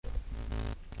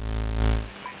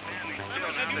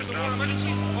use the word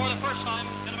emergency for the first time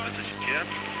in about... This is Jim,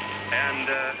 and,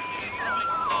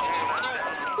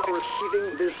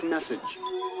 Receiving this message.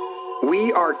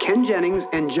 We are Ken Jennings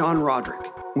and John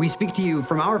Roderick. We speak to you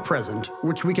from our present,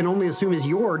 which we can only assume is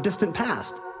your distant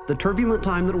past, the turbulent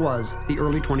time that was the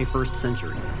early 21st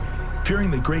century.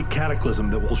 Fearing the great cataclysm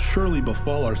that will surely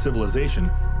befall our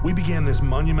civilization, we began this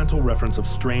monumental reference of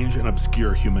strange and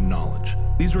obscure human knowledge.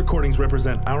 These recordings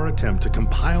represent our attempt to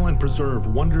compile and preserve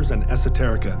wonders and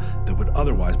esoterica that would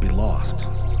otherwise be lost.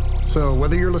 So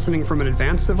whether you're listening from an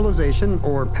advanced civilization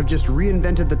or have just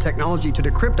reinvented the technology to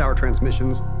decrypt our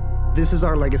transmissions, this is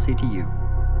our legacy to you.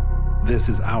 This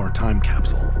is our time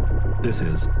capsule. This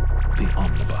is the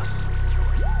Omnibus.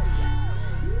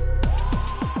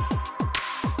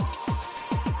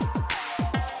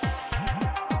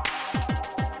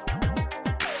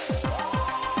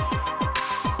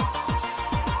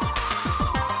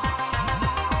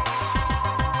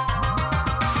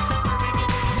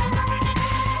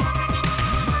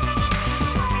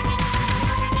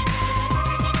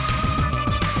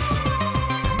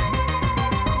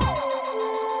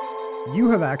 You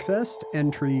have accessed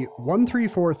entry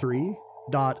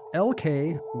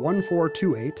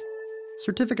 1343.LK1428,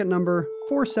 certificate number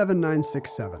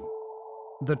 47967.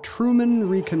 The Truman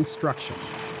Reconstruction.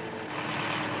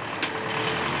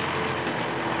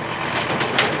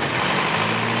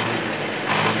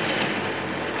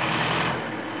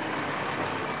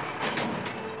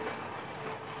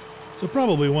 So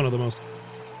probably one of the most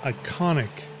iconic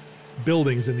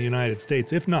buildings in the United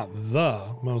States, if not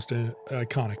the most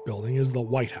iconic building, is the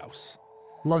White House.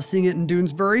 Love seeing it in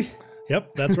Doonesbury.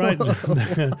 Yep, that's right.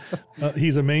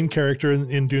 He's a main character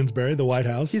in Doonesbury, the White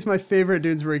House. He's my favorite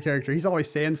Doonesbury character. He's always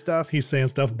saying stuff. He's saying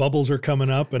stuff. Bubbles are coming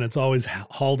up, and it's always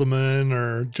Haldeman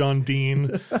or John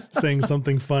Dean saying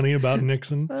something funny about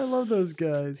Nixon. I love those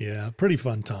guys. Yeah, pretty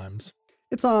fun times.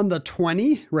 It's on the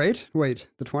 20, right? Wait,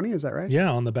 the 20, is that right?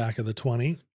 Yeah, on the back of the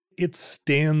 20. It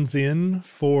stands in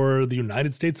for the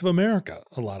United States of America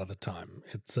a lot of the time.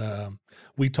 It's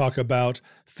we talk about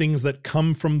things that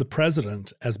come from the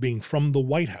president as being from the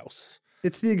White House.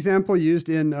 It's the example used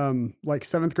in like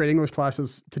 7th grade English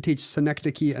classes to teach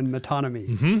synecdoche and metonymy.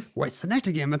 Mm-hmm. Wait,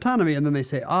 synecdoche and metonymy. And then they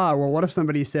say, well, what if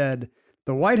somebody said,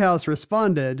 the White House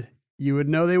responded, you would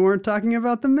know they weren't talking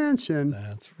about the mansion.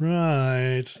 That's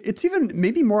right. It's even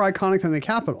maybe more iconic than the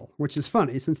Capitol, which is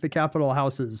funny since the Capitol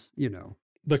House is,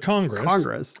 the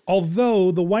Congress.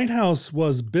 Although the White House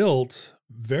was built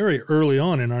very early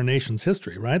on in our nation's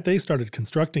history, right? They started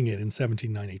constructing it in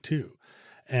 1792.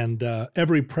 And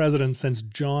every president since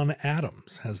John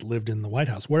Adams has lived in the White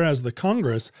House. Whereas the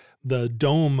Congress, the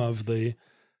dome of the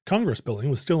Congress building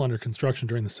was still under construction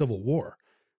during the Civil War.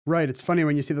 Right. It's funny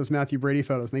when you see those Matthew Brady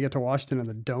photos and they get to Washington and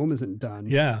the dome isn't done.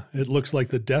 Yeah. It looks like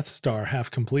the Death Star half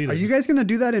completed. Are you guys going to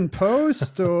do that in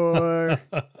post or?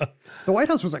 The White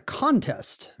House was a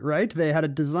contest, right? They had a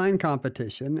design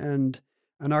competition and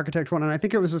an architect won. And I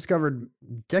think it was discovered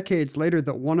decades later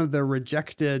that one of the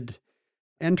rejected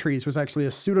entries was actually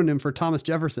a pseudonym for Thomas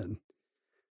Jefferson,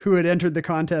 who had entered the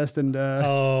contest and...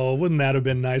 wouldn't that have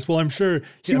been nice? Well, I'm sure...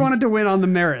 He wanted to win on the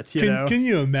merits, you know? Can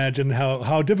you imagine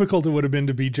how difficult it would have been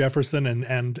to be Jefferson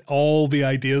and all the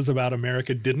ideas about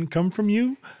America didn't come from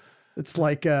you? It's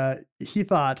like he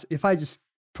thought, if I just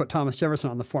put Thomas Jefferson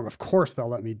on the form, of course they'll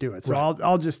let me do it. So right.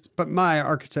 I'll just... But my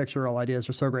architectural ideas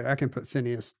are so great, I can put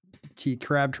Phineas T.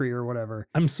 Crabtree or whatever.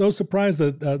 I'm so surprised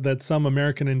that some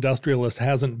American industrialist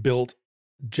hasn't built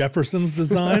Jefferson's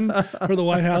design for the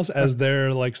White House as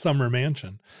their like summer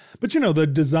mansion. But the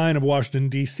design of Washington,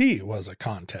 D.C. was a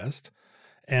contest.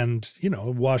 And,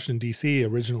 Washington, D.C.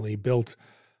 originally built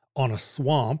on a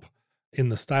swamp in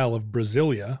the style of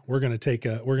Brasilia. We're going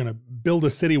to build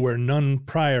a city where none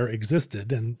prior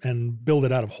existed and build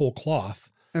it out of whole cloth.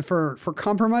 And for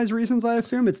compromise reasons, I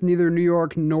assume it's neither New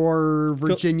York nor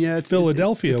Virginia.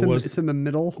 Philadelphia it's in the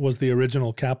middle. Was the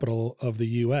original capital of the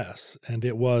U.S. And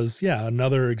it was,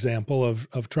 another example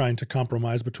of trying to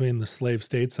compromise between the slave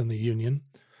states and the Union,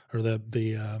 or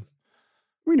the.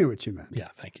 We knew what you meant. Yeah,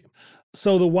 thank you.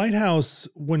 So the White House,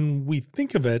 when we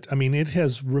think of it, I mean, it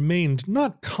has remained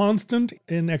not constant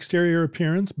in exterior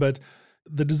appearance, but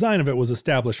the design of it was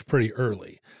established pretty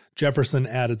early. Jefferson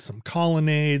added some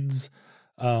colonnades.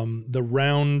 The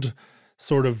round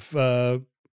sort of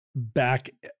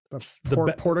back,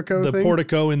 portico the thing?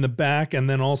 Portico in the back, and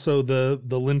then also the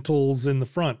lintels in the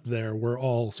front there were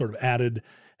all sort of added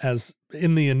as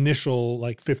in the initial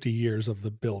 50 years of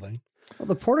the building. Well,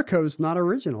 the portico's not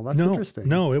original. That's interesting.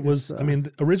 No, it was.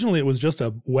 Originally it was just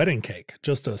a wedding cake,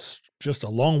 just a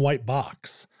long white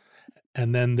box,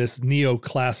 and then this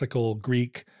neoclassical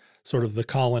Greek sort of the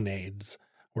colonnades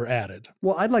were added.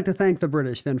 Well, I'd like to thank the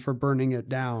British then for burning it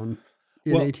down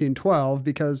in Well- 1812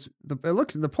 because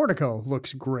the portico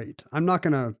looks great. I'm not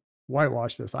going to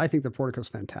whitewash this. I think the portico's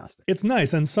fantastic. It's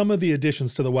nice, and some of the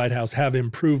additions to the White House have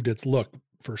improved its look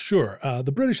for sure.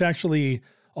 The British actually,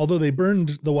 although they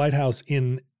burned the White House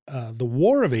in the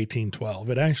War of 1812,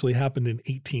 it actually happened in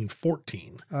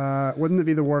 1814. Wouldn't it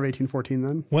be the War of 1814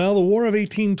 then? Well, the War of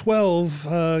 1812,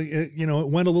 it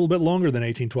went a little bit longer than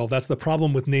 1812. That's the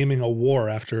problem with naming a war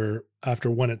after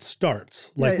when it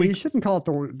starts. Like you shouldn't call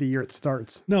it the year it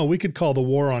starts. No, we could call the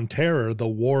War on Terror the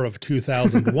War of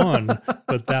 2001,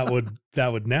 but that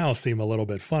would now seem a little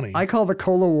bit funny. I call the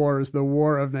Cola Wars the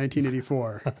War of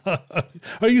 1984.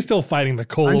 Are you still fighting the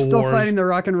Cola Wars? I'm still fighting the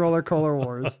rock and roller Cola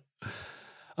Wars.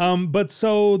 But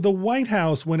so the White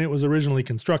House, when it was originally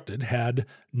constructed, had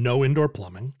no indoor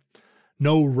plumbing,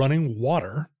 no running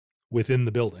water within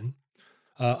the building,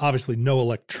 obviously no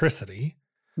electricity,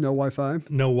 No Wi-Fi.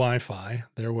 no Wi-Fi.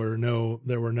 There were no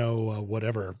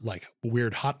whatever, like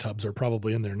weird hot tubs are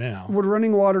probably in there now. Would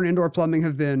running water and indoor plumbing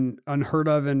have been unheard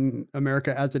of in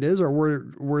America as it is, or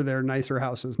were there nicer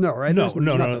houses? No, right? No, There's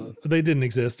no, nothing. they didn't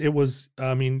exist. It was,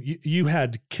 I mean, you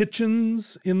had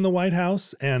kitchens in the White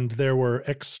House, and there were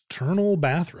external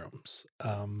bathrooms,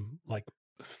 like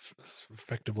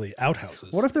effectively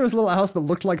outhouses. What if there was a little house that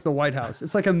looked like the White House?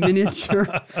 It's like a miniature,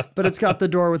 but it's got the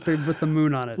door with the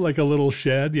moon on it. Like a little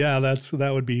shed? Yeah,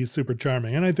 that would be super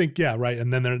charming. And I think, yeah, right.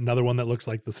 And then there's another one that looks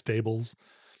like the stables,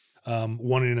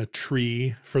 one in a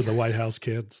tree for the White House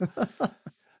kids.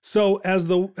 So as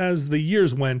the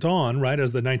years went on, right,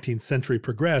 as the 19th century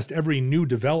progressed, every new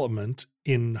development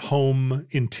in home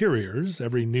interiors,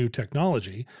 every new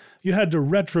technology, you had to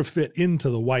retrofit into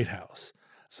the White House.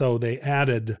 So they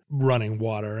added running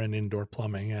water and indoor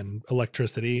plumbing and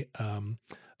electricity.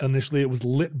 Initially, it was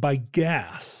lit by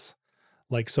gas,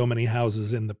 like so many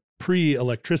houses in the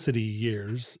pre-electricity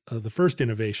years. The first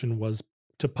innovation was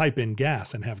to pipe in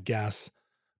gas and have gas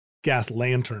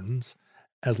lanterns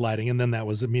as lighting, and then that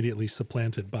was immediately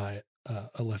supplanted by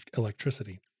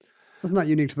electricity. It's not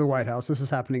unique to the White House. This is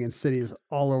happening in cities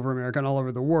all over America and all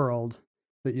over the world.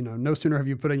 That, no sooner have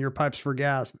you put in your pipes for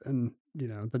gas and,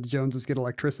 the Joneses get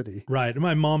electricity. Right.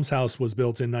 My mom's house was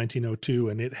built in 1902,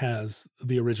 and it has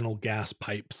the original gas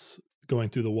pipes going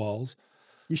through the walls.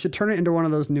 You should turn it into one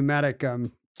of those pneumatic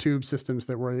tube systems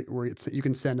where you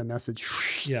can send a message.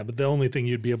 Yeah, but the only thing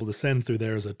you'd be able to send through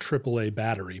there is a AAA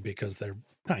battery because they're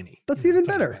tiny. That's even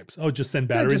tiny better. pipes. Oh, just send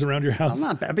batteries around your house? Well,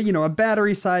 not bad, but a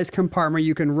battery-sized compartment,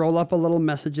 you can roll up a little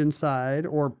message inside,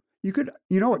 or you could,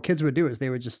 what kids would do is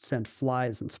they would just send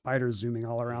flies and spiders zooming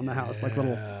all around the house, like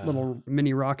little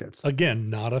mini rockets. Again,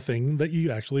 not a thing that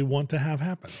you actually want to have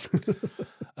happen.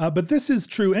 But this is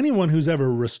true. Anyone who's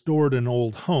ever restored an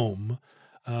old home,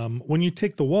 when you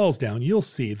take the walls down, you'll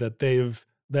see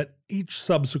that each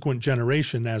subsequent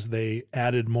generation, as they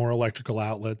added more electrical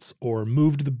outlets or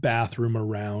moved the bathroom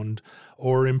around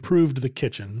or improved the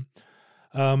kitchen,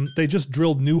 they just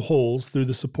drilled new holes through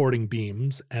the supporting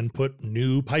beams and put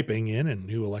new piping in and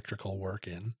new electrical work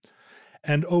in.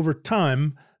 And over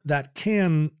time, that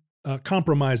can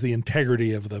compromise the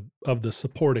integrity of the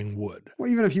supporting wood. Well,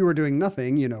 even if you were doing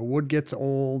nothing, wood gets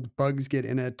old, bugs get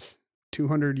in it.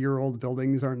 200-year-old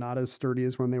buildings are not as sturdy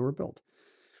as when they were built.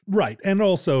 Right. And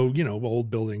also,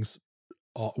 old buildings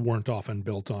weren't often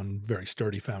built on very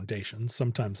sturdy foundations.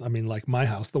 Sometimes, I mean, like my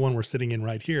house, the one we're sitting in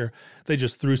right here, they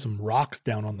just threw some rocks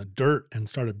down on the dirt and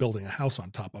started building a house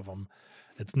on top of them.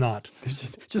 It's not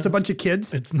just a bunch of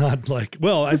kids. It's not like,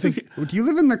 well, I think. Do you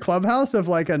live in the clubhouse of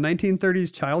like a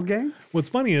 1930s child gang? What's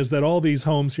funny is that all these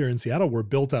homes here in Seattle were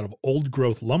built out of old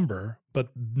growth lumber, but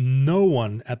no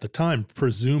one at the time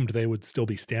presumed they would still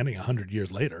be standing 100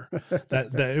 years later.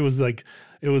 that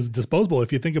it was disposable.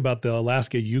 If you think about the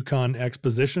Alaska Yukon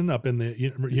Exposition up in the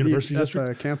University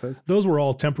District, campus, those were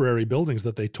all temporary buildings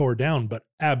that they tore down, but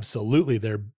absolutely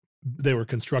they were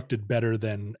constructed better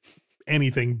than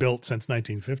anything built since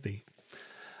 1950.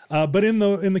 But in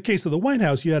the case of the White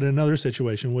House, you had another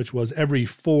situation, which was every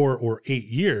 4 or 8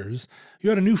 years, you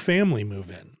had a new family move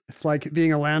in. It's like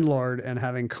being a landlord and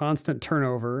having constant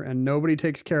turnover, and nobody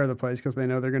takes care of the place because they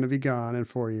know they're going to be gone in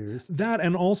 4 years. That,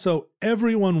 and also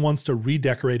everyone wants to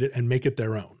redecorate it and make it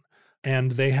their own.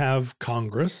 And they have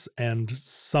Congress and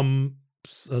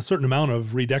a certain amount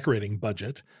of redecorating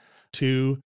budget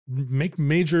to make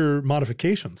major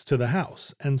modifications to the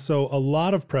house. And so a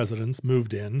lot of presidents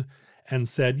moved in and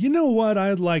said, you know what,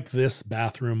 I'd like this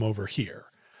bathroom over here.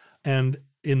 And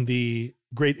in the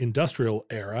great industrial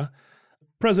era,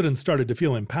 presidents started to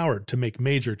feel empowered to make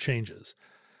major changes.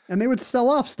 And they would sell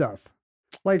off stuff.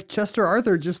 Like Chester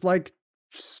Arthur just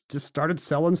just started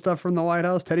selling stuff from the White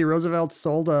House. Teddy Roosevelt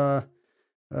sold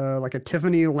like a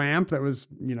Tiffany lamp that was,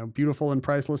 beautiful and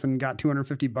priceless and got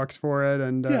 $250 for it.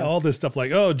 And all this stuff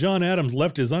like, oh, John Adams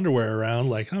left his underwear around.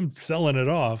 Like, I'm selling it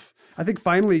off. I think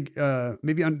finally,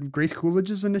 maybe on Grace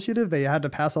Coolidge's initiative, they had to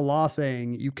pass a law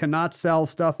saying you cannot sell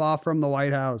stuff off from the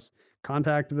White House.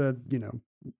 Contact the,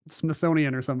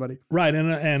 Smithsonian or somebody. Right.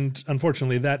 And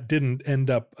unfortunately, that didn't end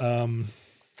up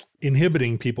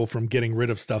inhibiting people from getting rid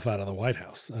of stuff out of the White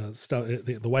House.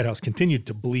 The White House continued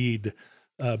to bleed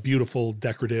beautiful,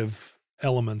 decorative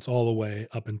elements all the way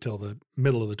up until the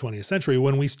middle of the 20th century,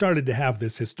 when we started to have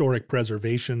this historic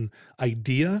preservation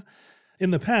idea.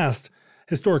 In the past,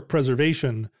 historic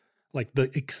preservation, like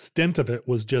the extent of it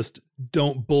was just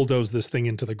don't bulldoze this thing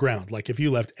into the ground. Like if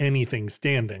you left anything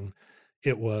standing,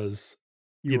 it was,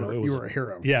 you were a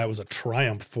hero. Yeah, it was a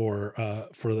triumph for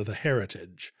the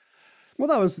heritage. Well,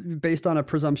 that was based on a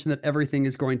presumption that everything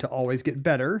is going to always get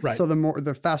better. Right. So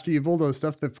the faster you bulldoze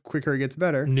stuff, the quicker it gets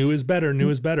better. New is better.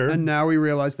 New is better. And now we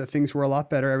realize that things were a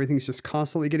lot better. Everything's just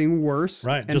constantly getting worse.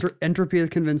 Right. Entropy has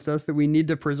convinced us that we need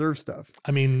to preserve stuff. I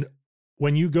mean,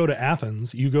 when you go to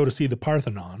Athens, you go to see the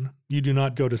Parthenon. You do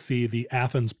not go to see the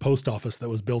Athens post office that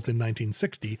was built in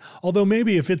 1960. Although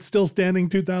maybe if it's still standing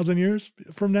 2,000 years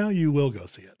from now, you will go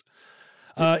see it.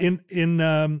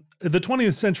 The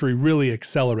 20th century really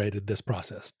accelerated this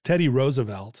process. Teddy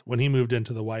Roosevelt, when he moved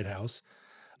into the White House,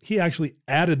 he actually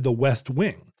added the West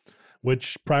Wing,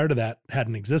 which prior to that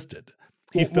hadn't existed.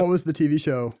 What was the TV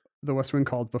show The West Wing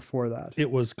called before that?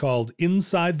 It was called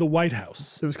Inside the White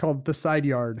House. It was called The Side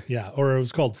Yard. Yeah, or it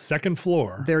was called Second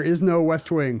Floor. There is no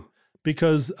West Wing.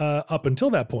 Because up until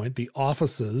that point, the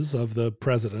offices of the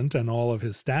president and all of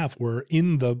his staff were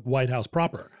in the White House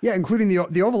proper. Yeah, including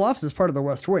the Oval Office is part of the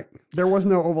West Wing. There was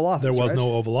no Oval Office. There was right?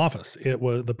 no Oval Office. It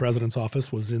was the president's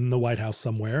office was in the White House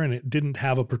somewhere, and it didn't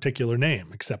have a particular name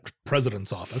except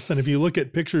President's Office. And if you look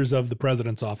at pictures of the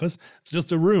president's office, it's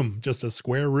just a room, just a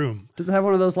square room. Does it have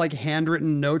one of those like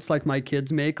handwritten notes like my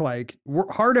kids make, like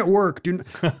hard at work,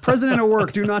 president at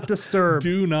work, do not disturb.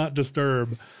 Do not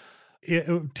disturb.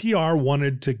 TR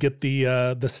wanted to get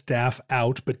the staff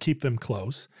out, but keep them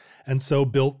close, and so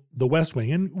built the West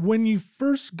Wing. And when you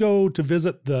first go to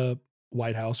visit the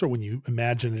White House, or when you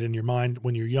imagine it in your mind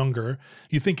when you're younger,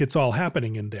 you think it's all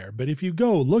happening in there. But if you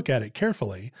go look at it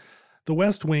carefully, the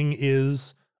West Wing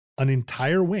is an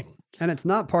entire wing. And it's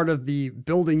not part of the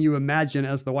building you imagine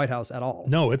as the White House at all.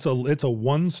 No, it's a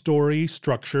one-story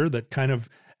structure that kind of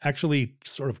actually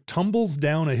sort of tumbles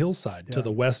down a hillside to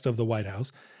the west of the White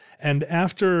House. And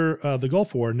after the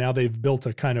Gulf War, now they've built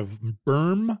a kind of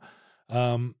berm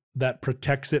that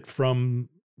protects it from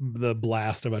the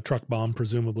blast of a truck bomb,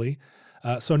 presumably.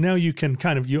 So now you can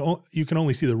you can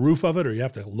only see the roof of it, or you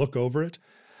have to look over it.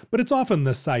 But it's often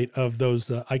the site of those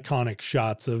iconic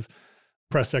shots of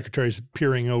press secretaries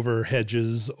peering over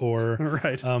hedges, or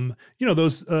right.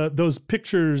 Those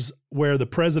pictures where the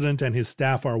president and his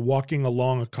staff are walking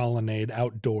along a colonnade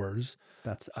outdoors.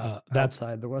 That's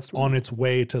outside the West Wing. On its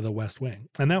way to the West Wing.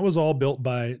 And that was all built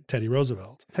by Teddy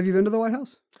Roosevelt. Have you been to the White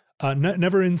House?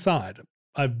 Never inside.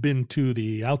 I've been to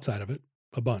the outside of it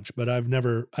a bunch, but I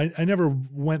never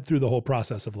went through the whole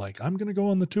process of like, I'm going to go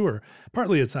on the tour.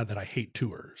 Partly it's not that I hate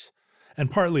tours.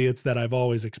 And partly it's that I've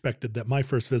always expected that my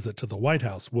first visit to the White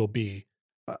House will be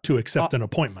to accept an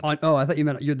appointment. I thought you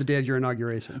meant the day of your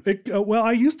inauguration. Well,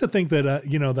 I used to think that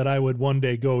that I would one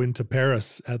day go into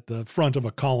Paris at the front of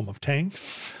a column of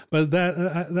tanks, but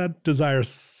that desire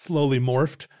slowly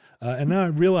morphed. And now I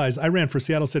realize I ran for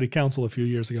Seattle City Council a few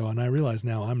years ago, and I realize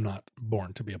now I'm not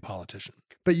born to be a politician.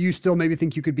 But you still maybe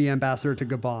think you could be ambassador to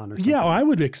Gabon or something? Yeah, I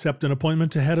would accept an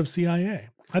appointment to head of CIA.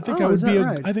 I think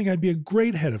I think I'd be a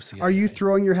great head of CIA. Are you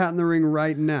throwing your hat in the ring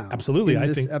right now? Absolutely. In I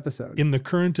this think episode. In the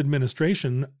current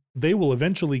administration, they will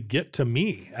eventually get to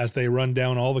me as they run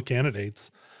down all the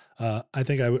candidates. I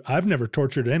think I've never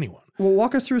tortured anyone. Well,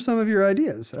 walk us through some of your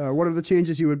ideas. What are the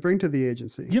changes you would bring to the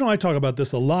agency? I talk about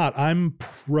this a lot. I'm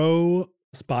pro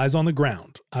spies on the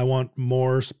ground. I want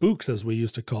more spooks, as we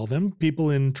used to call them, people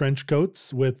in trench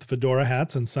coats with fedora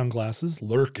hats and sunglasses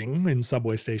lurking in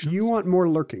subway stations. You want more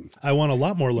lurking. I want a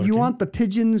lot more lurking. You want the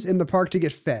pigeons in the park to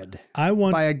get fed.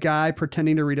 By a guy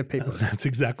pretending to read a paper. That's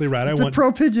exactly right. It's a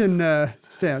pro-pigeon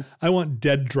stance. I want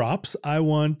dead drops. I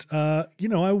want, I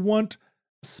want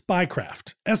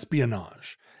spycraft,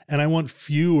 espionage, and I want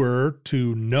fewer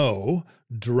to no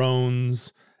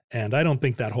drones. And I don't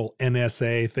think that whole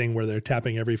NSA thing where they're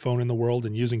tapping every phone in the world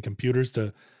and using computers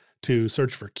to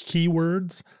search for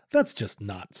keywords, that's just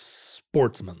not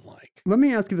sportsmanlike. Let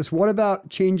me ask you this. What about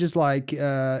changes like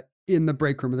in the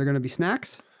break room? Are there going to be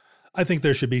snacks? I think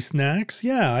there should be snacks.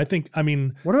 Yeah, I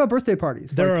mean, What about birthday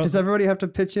parties? There are- Does everybody have to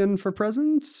pitch in for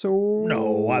presents? Or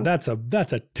no, that's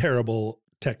a terrible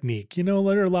technique. You know,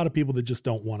 there are a lot of people that just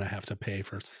don't want to have to pay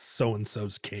for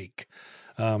so-and-so's cake.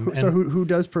 So who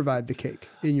does provide the cake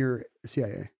in your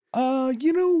CIA?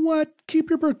 You know what? Keep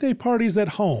your birthday parties at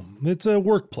home. It's a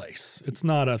workplace. It's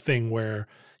not a thing where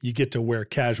you get to wear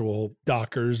casual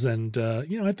Dockers. And,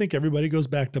 I think everybody goes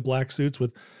back to black suits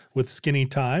with skinny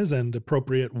ties and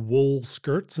appropriate wool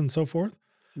skirts and so forth.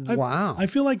 Wow. I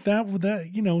feel like that,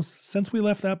 since we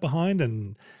left that behind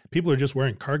and people are just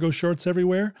wearing cargo shorts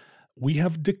everywhere, we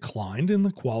have declined in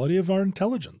the quality of our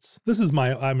intelligence. This is I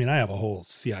have a whole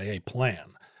CIA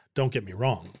plan. Don't get me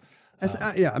wrong.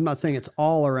 I'm not saying it's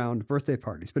all around birthday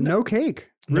parties, but no cake,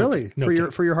 really,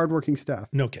 for your hardworking staff.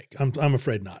 No cake. I'm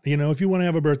afraid not. If you want to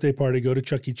have a birthday party, go to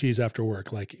Chuck E. Cheese after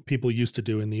work, like people used to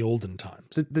do in the olden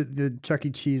times. The Chuck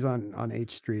E. Cheese on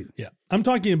H Street. Yeah. I'm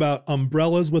talking about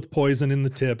umbrellas with poison in the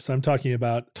tips. I'm talking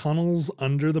about tunnels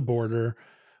under the border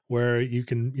where you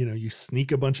can, you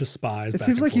sneak a bunch of spies. It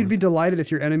seems like you'd be delighted if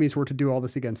your enemies were to do all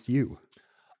this against you.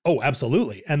 Oh,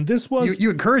 absolutely. And this was you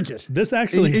encourage it. This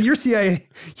actually in your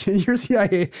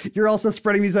CIA, you're also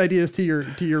spreading these ideas to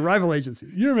your rival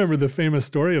agencies. You remember the famous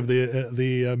story of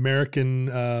the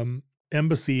American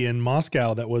embassy in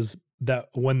Moscow that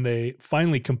when they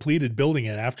finally completed building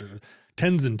it after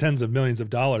tens and tens of millions of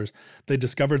dollars, they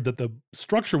discovered that the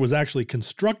structure was actually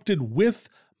constructed with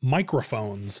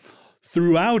microphones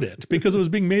throughout it because it was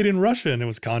being made in Russia and it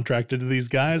was contracted to these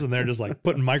guys and they're just like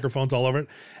putting microphones all over it.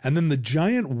 And then the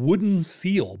giant wooden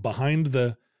seal behind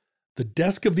the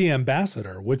desk of the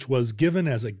ambassador, which was given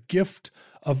as a gift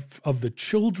of the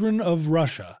children of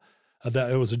Russia,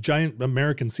 that it was a giant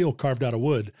American seal carved out of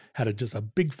wood, had just a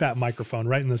big fat microphone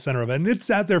right in the center of it. And it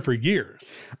sat there for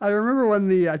years. I remember when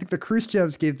I think the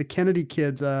Khrushchevs gave the Kennedy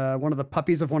kids one of the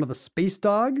puppies of one of the space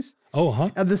dogs. Oh, huh?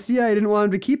 And the CIA didn't want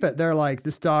them to keep it. They're like,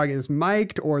 this dog is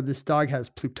mic'd, or this dog has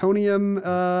plutonium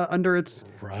under its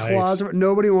claws.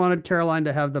 Nobody wanted Caroline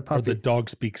to have the puppy. Or the dog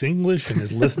speaks English and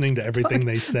is listening to everything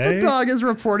they say. The dog is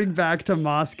reporting back to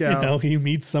Moscow. He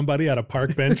meets somebody at a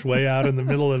park bench way out in the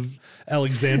middle of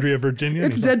Alexandria, Virginia.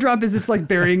 Its dead drop is it's like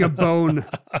burying a bone.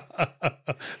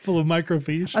 Full of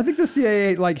microfiche. I think the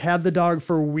CIA had the dog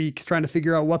for weeks trying to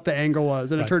figure out what the angle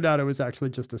was. And it turned out it was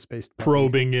actually just a space puppy.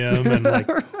 Probing him and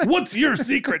what's your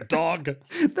secret, dog?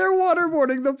 They're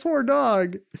waterboarding the poor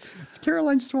dog.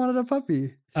 Caroline just wanted a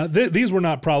puppy. These were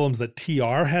not problems that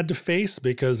TR had to face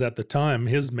because at the time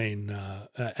his main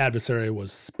adversary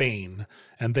was Spain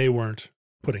and they weren't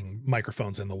putting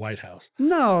microphones in the White House.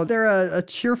 No, they're a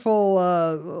cheerful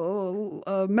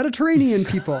Mediterranean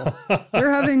people. They're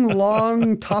having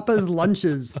long tapas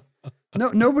lunches.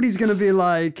 Nobody's going to be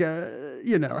like,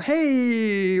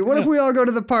 hey, what if we all go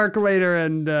to the park later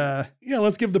and...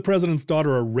 let's give the president's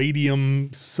daughter a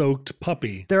radium-soaked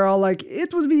puppy. They're all like,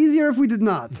 it would be easier if we did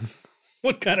not.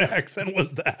 What kind of accent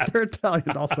was that? They're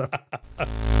Italian also.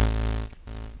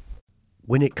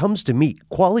 When it comes to meat,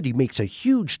 quality makes a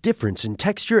huge difference in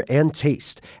texture and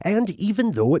taste. And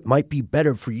even though it might be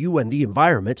better for you and the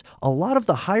environment, a lot of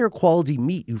the higher quality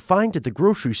meat you find at the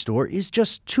grocery store is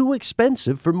just too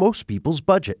expensive for most people's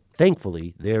budget.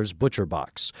 Thankfully, there's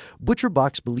ButcherBox.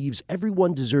 ButcherBox believes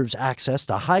everyone deserves access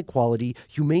to high-quality,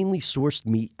 humanely sourced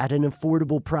meat at an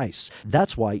affordable price.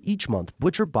 That's why each month,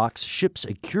 ButcherBox ships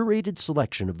a curated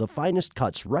selection of the finest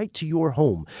cuts right to your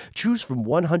home. Choose from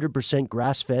 100%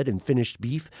 grass-fed and finished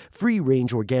beef,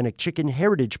 free-range organic chicken,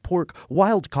 heritage pork,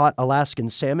 wild-caught Alaskan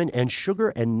salmon, and sugar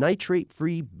and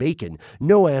nitrate-free bacon.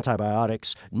 No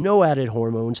antibiotics, no added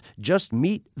hormones, just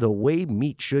meat the way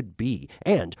meat should be.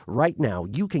 And right now,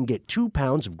 you can get 2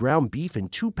 pounds of ground beef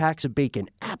and 2 packs of bacon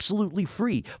absolutely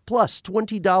free, plus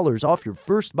 $20 off your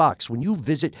first box when you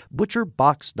visit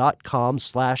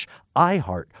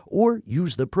butcherbox.com/iHeart or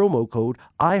use the promo code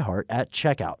iHeart at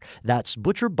checkout. That's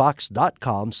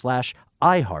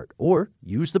butcherbox.com/iHeart or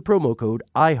use the promo code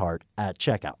iHeart at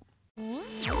checkout.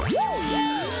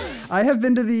 I have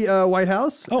been to the White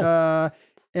House.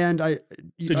 And did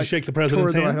you shake the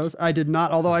president's hand? I did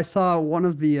not, although I saw one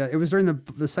of it was during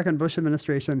the second Bush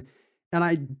administration, and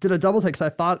I did a double take because I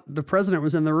thought the president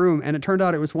was in the room, and it turned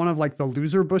out it was one of the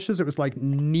loser Bushes. It was like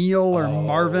Neil or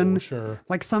Marvin. Sure.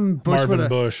 Like some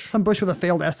Bush some Bush with a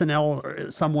failed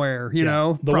SNL somewhere, you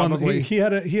know, the probably. One, he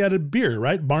had a beer,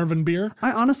 right? Marvin beer.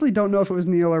 I honestly don't know if it was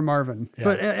Neil or Marvin,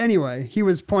 but anyway, he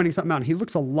was pointing something out, and he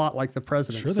looks a lot like the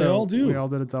president. Sure, they all do. We all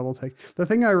did a double take. The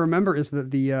thing I remember is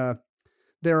that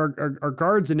there are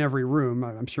guards in every room.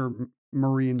 I'm sure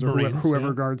Marines or Marines, whoever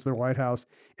yeah. guards the White House.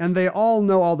 And they all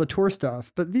know all the tour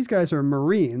stuff, but these guys are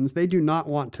Marines. They do not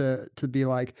want to be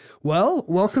like, well,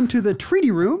 welcome to the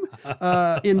treaty room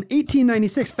in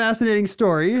 1896. Fascinating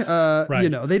story. Right. You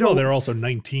know, they Well, don't, they're also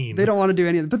 19. they don't want to do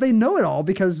any of it, but they know it all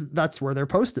because that's where they're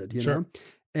posted, you Sure. know?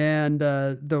 And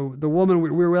the woman, we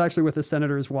were actually with the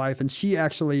senator's wife, and she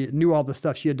actually knew all the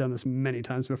stuff. She had done this many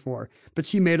times before, but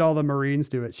she made all the Marines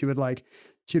do it. She'd be like,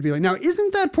 now,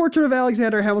 isn't that portrait of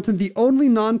Alexander Hamilton the only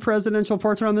non-presidential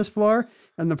portrait on this floor?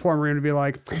 And the poor Marine would be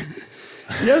like,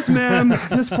 yes, ma'am.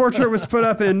 This portrait was put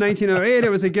up in 1908. It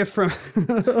was a gift from...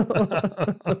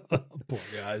 Poor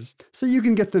guys. So you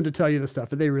can get them to tell you the stuff,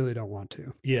 but they really don't want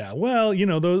to. Yeah, well, you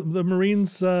know, the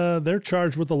Marines, they're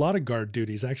charged with a lot of guard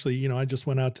duties. Actually, you know, I just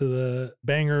went out to the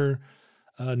Bangor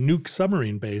nuke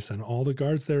submarine base, and all the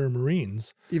guards there are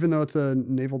Marines. Even though it's a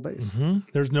naval base.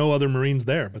 There's no other Marines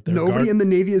there, but they're Nobody in the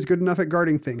Navy is good enough at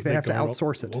guarding things. They have to guard-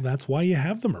 outsource it Well, that's why you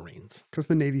have the Marines. because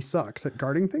the Navy sucks at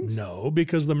guarding things. No,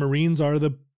 because the Marines are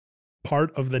the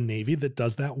part of the Navy that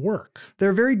does that work.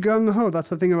 They're very gung-ho. That's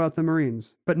the thing about the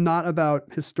Marines, but not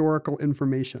about historical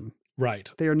information.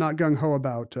 Right. They are not gung-ho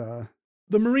about...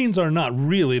 The Marines are not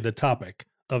really the topic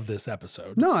of this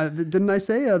episode. No, didn't I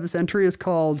say this entry is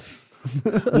called...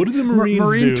 What do the Marines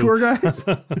Marine do? tour guides?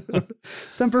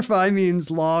 Semper Fi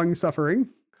means long suffering.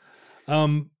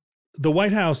 The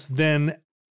White House then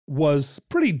was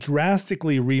pretty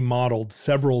drastically remodeled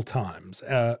several times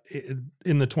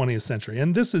in the 20th century.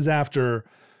 And this is after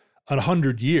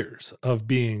 100 years of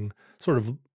being sort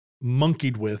of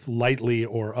monkeyed with lightly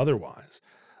or otherwise.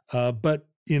 But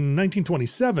in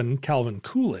 1927, Calvin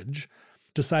Coolidge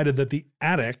decided that the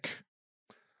attic,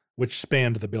 which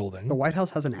spanned the building. The White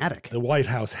House has an attic. The White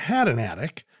House had an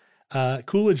attic.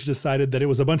 Coolidge decided that it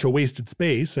was a bunch of wasted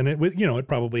space, and it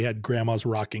probably had Grandma's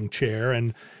rocking chair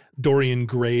and Dorian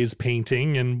Gray's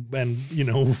painting and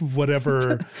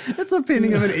whatever. It's a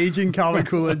painting of an aging Calvin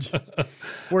Coolidge,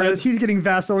 whereas he's getting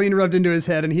Vaseline rubbed into his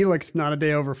head, and he looks not a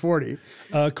day over 40.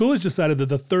 Coolidge decided that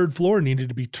the third floor needed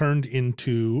to be turned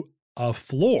into a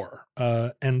floor,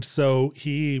 and so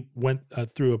he went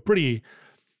through a pretty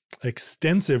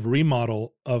extensive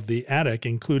remodel of the attic,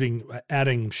 including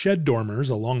adding shed dormers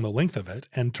along the length of it,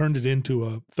 and turned it into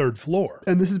a third floor.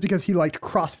 And this is because he liked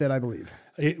CrossFit, I believe.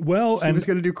 He was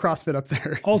going to do CrossFit up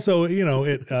there. Also,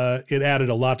 it added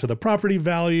a lot to the property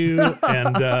value,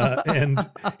 and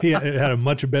he had a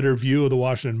much better view of the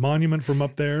Washington Monument from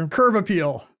up there. Curb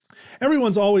appeal.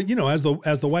 Everyone's always, as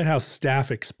the White House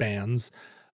staff expands,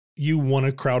 you want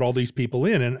to crowd all these people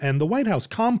in, and the White House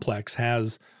complex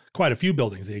has quite a few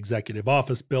buildings. The Executive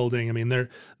Office Building. I mean,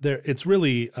 it's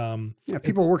really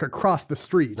people work across the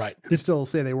street, right? Who still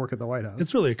say they work at the White House.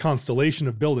 It's really a constellation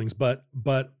of buildings, but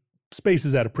space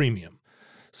is at a premium.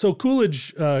 So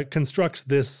Coolidge constructs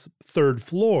this third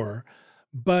floor,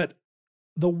 but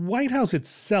the White House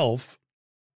itself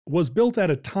was built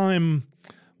at a time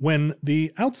when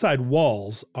the outside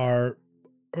walls are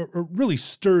really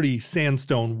sturdy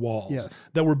sandstone walls Yes.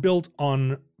 that were built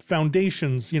on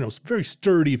foundations, very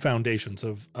sturdy foundations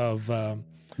of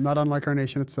Not unlike our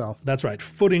nation itself. that's right,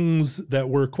 footings that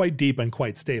were quite deep and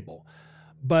quite stable.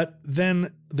 But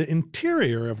then the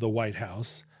interior of the White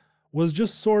House was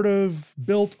just sort of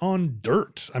built on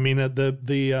dirt. I mean,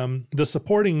 the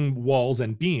supporting walls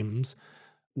and beams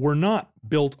were not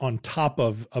built on top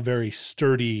of a very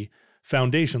sturdy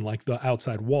foundation like the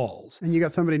outside walls. And you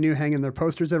got somebody new hanging their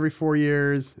posters every 4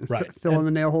 years, and Right. filling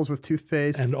the nail holes with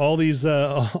toothpaste. And all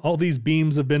these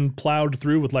beams have been plowed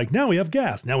through with now we have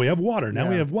gas, now we have water, now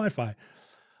we Yeah. have Wi-Fi.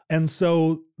 And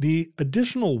so the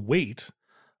additional weight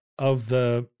of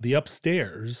the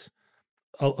upstairs,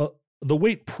 the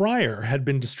weight prior had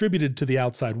been distributed to the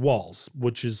outside walls,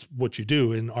 which is what you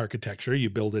do in architecture. You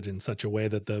build it in such a way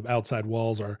that the outside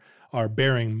walls are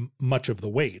bearing much of the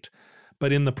weight.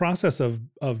 But in the process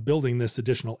of building this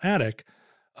additional attic,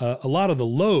 a lot of the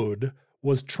load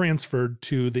was transferred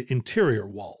to the interior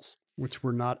walls, which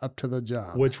were not up to the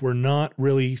job. which were not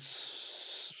really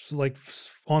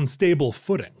on stable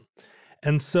footing.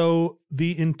 And so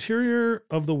the interior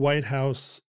of the White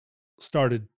House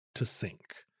started to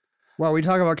sink. Well, we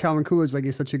talk about Calvin Coolidge like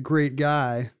he's such a great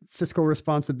guy, fiscal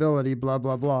responsibility, blah,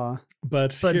 blah, blah.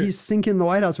 But He's sinking the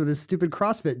White House with his stupid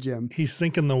CrossFit gym. he's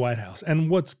sinking the White House. And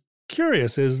what's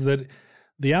curious is that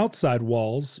the outside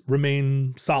walls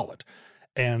remain solid.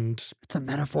 And It's a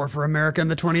metaphor for America in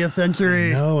the 20th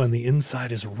century. no, and the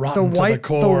inside is rotten to the The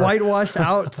core. whitewashed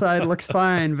outside looks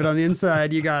fine, but on the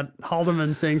inside you got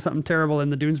Haldeman saying something terrible in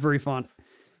the Doonesbury font.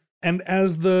 And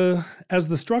as the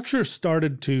structure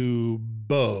started to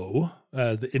bow,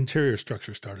 the interior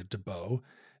structure started to bow,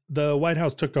 the White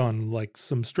House took on like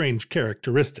some strange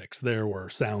characteristics. There were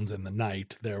sounds in the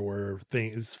night. There were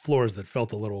floors that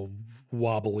felt a little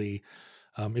wobbly.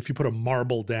 If you put a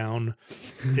marble down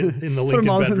in the Lincoln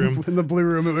bedroom, in the blue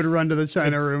room, it would run to the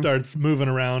China room. Starts moving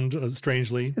around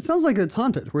strangely. It sounds like it's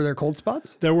haunted. Were there cold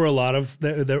spots? There were a lot of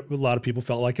people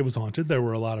felt like it was haunted. There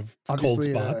were a lot of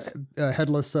Obviously, cold spots. A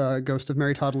headless ghost of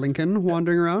Mary Todd Lincoln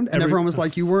wandering around, and everyone was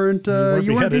like, "You weren't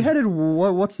beheaded.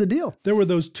 What's the deal?" There were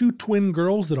those two twin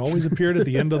girls that always appeared at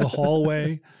the end of the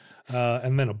hallway.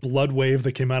 And then a blood wave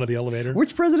that came out of the elevator.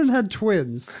 Which president had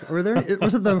twins? Were there?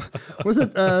 Was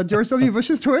it George W.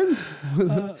 Bush's twins?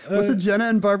 Was it Jenna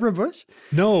and Barbara Bush?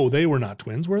 No, they were not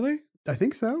twins, were they? I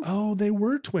think so. Oh, they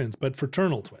were twins, but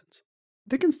fraternal twins.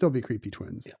 They can still be creepy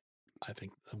twins. Yeah, I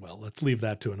think. Well, let's leave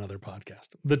that to another podcast.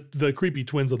 The creepy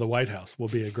twins of the White House will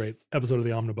be a great episode of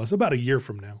the Omnibus about a year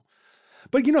from now.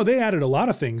 But they added a lot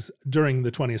of things during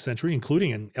the 20th century,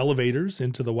 including elevators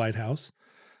into the White House.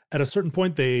 At a certain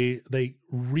point, they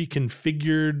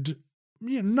reconfigured,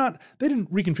 they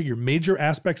didn't reconfigure major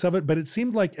aspects of it, but it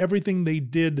seemed like everything they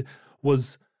did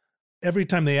was, every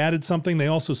time they added something, they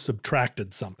also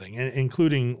subtracted something,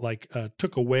 including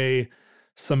took away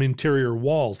some interior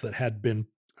walls that had been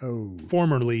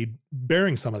formerly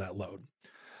bearing some of that load.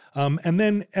 And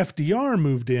then FDR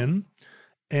moved in,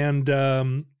 and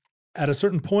at a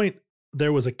certain point,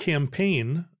 there was a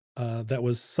campaign that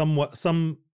was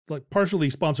partially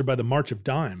sponsored by the March of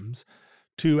Dimes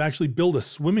to actually build a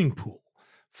swimming pool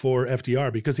for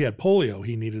FDR because he had polio.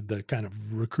 He needed the kind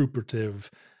of recuperative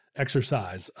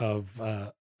exercise of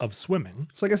swimming.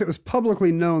 So I guess it was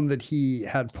publicly known that he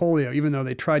had polio, even though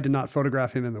they tried to not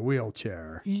photograph him in the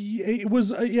wheelchair. It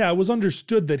was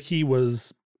understood that he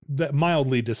was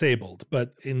mildly disabled,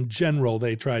 but in general,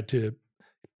 they tried to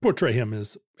portray him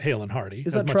as hale and hearty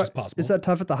as much as possible. Is that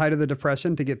tough at the height of the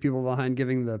Depression to get people behind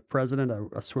giving the president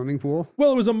a swimming pool?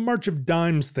 Well, it was a March of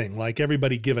Dimes thing, like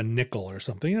everybody give a nickel or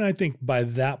something. And I think by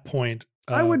that point...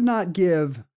 I would not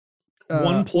give...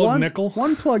 one plug nickel?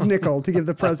 One plug nickel to give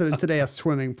the president today a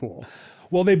swimming pool.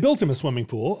 Well, they built him a swimming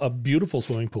pool, a beautiful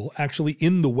swimming pool, actually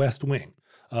in the West Wing.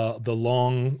 The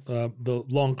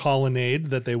long colonnade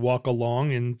that they walk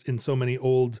along in so many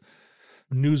old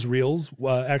newsreels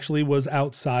actually was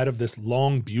outside of this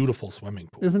long, beautiful swimming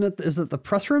pool. Is it the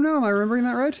press room now? Am I remembering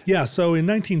that right? Yeah. So in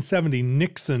 1970,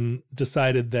 Nixon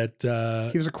decided that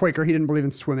he was a Quaker. He didn't believe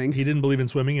in swimming. He didn't believe in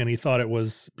swimming, and he thought it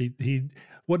was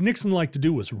what Nixon liked to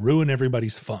do was ruin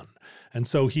everybody's fun. And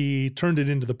so he turned it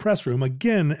into the press room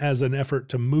again as an effort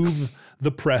to move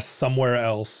the press somewhere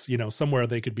else, somewhere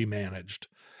they could be managed.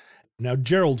 Now,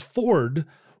 Gerald Ford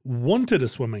wanted a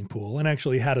swimming pool and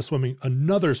actually had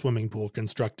another swimming pool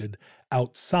constructed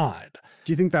outside.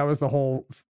 Do you think that was the whole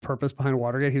purpose behind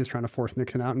Watergate? He was trying to force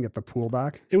Nixon out and get the pool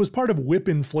back? It was part of whip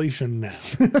inflation now.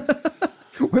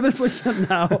 Whip inflation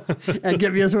now and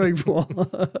get me a swimming pool.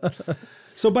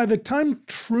 So by the time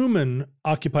Truman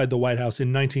occupied the White House in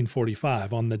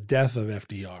 1945 on the death of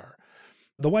FDR,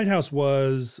 the White House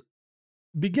was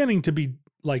beginning to be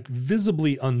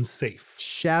visibly unsafe.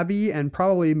 Shabby, and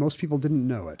probably most people didn't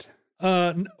know it.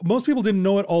 Most people didn't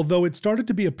know it, although it started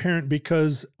to be apparent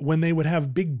because when they would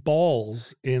have big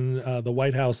balls in the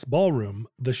White House ballroom,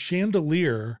 the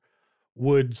chandelier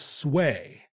would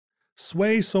sway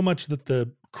so much that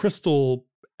the crystal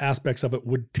aspects of it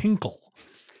would tinkle.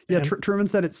 Yeah, Truman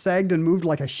said it sagged and moved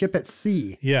like a ship at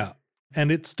sea. Yeah.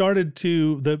 And it started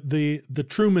to, the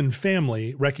Truman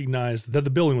family recognized that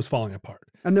the building was falling apart.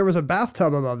 And there was a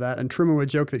bathtub above that, and Truman would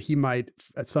joke that he might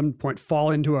at some point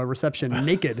fall into a reception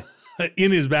naked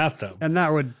in his bathtub, and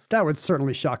that would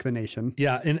certainly shock the nation.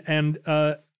 Yeah, and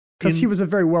because he was a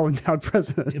very well endowed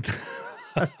president,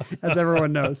 as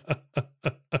everyone knows.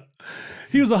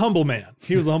 He was a humble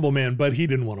man, but he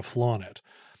didn't want to flaunt it.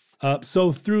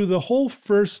 So through the whole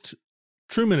first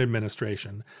Truman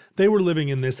administration, they were living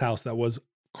in this house that was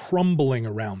crumbling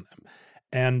around them,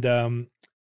 and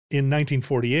in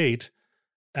 1948.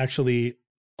 Actually,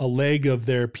 a leg of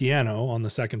their piano on the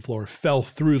second floor fell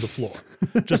through the floor,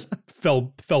 just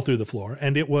fell through the floor.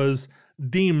 And it was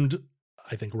deemed,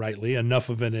 I think rightly, enough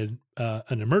of an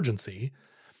emergency.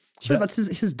 Sure, that's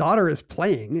his daughter is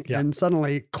playing and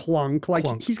suddenly clunk.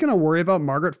 He's going to worry about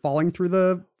Margaret falling through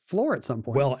the floor at some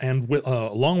point. Well, and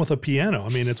along with a piano. I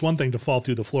mean, it's one thing to fall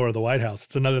through the floor of the White House.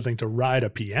 It's another thing to ride a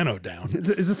piano down.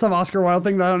 Is this some Oscar Wilde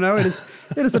thing that I don't know? It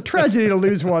is a tragedy to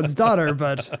lose one's daughter,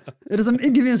 but it is an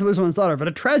inconvenience to lose one's daughter, but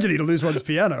a tragedy to lose one's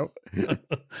piano.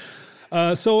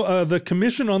 So the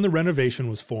commission on the renovation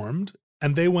was formed,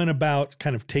 and they went about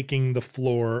kind of taking the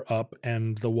floor up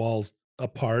and the walls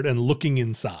apart and looking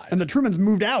inside. And the Trumans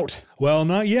moved out. Well,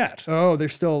 not yet. Oh, they're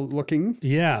still looking.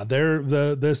 Yeah,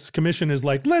 this commission is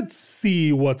like, let's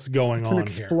see what's going It's an on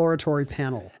here. exploratory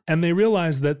panel. And they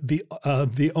realized that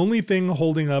the only thing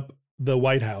holding up the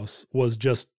White House was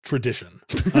just tradition.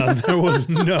 There was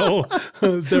no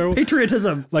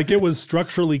Patriotism. like it was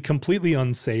structurally completely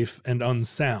unsafe and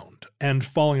unsound and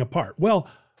falling apart. Well,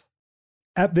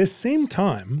 at this same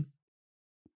time,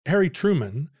 Harry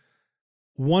Truman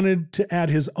wanted to add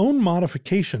his own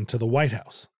modification to the White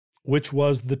House, which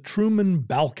was the Truman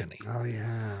balcony. Oh,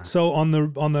 yeah. So on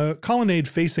the colonnade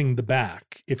facing the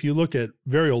back, if you look at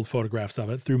very old photographs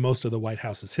of it through most of the White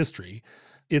House's history,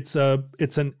 it's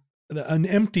an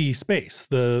empty space.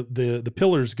 The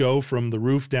pillars go from the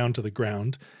roof down to the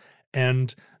ground,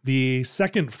 and the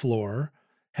second floor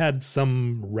had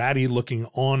some ratty looking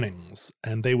awnings,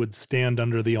 and they would stand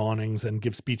under the awnings and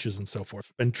give speeches and so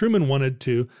forth. And Truman wanted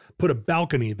to put a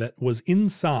balcony that was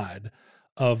inside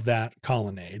of that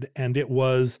colonnade, and it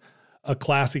was a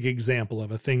classic example of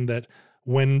a thing that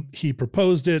when he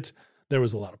proposed it, there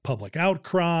was a lot of public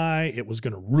outcry. It was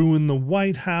going to ruin the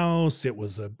White House. It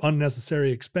was an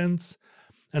unnecessary expense.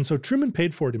 And so Truman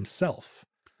paid for it himself.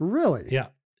 Really? Yeah.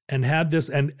 And had this,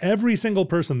 and every single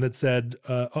person that said,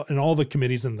 and all the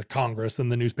committees in the Congress and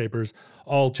the newspapers,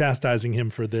 all chastising him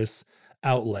for this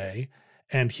outlay.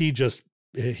 And he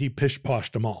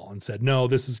pish-poshed them all and said, no,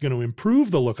 this is going to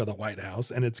improve the look of the White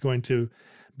House. And it's going to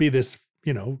be this,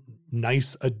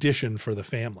 nice addition for the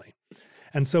family.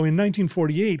 And so in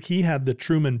 1948, he had the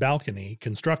Truman balcony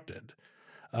constructed.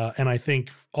 And I think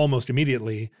almost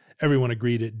immediately, everyone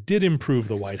agreed it did improve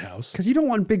the White House. Because you don't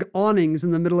want big awnings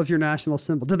in the middle of your national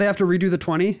symbol. Did they have to redo the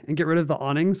 20 and get rid of the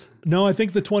awnings? No, I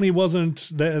think the 20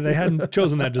 wasn't, they hadn't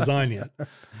chosen that design yet.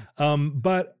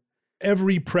 But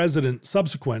every president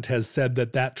subsequent has said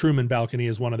that Truman balcony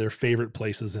is one of their favorite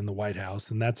places in the White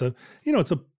House. And that's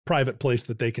it's a private place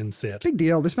that they can sit. Big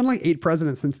deal. There's been like 8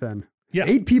 presidents since then. Yeah.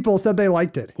 8 people said they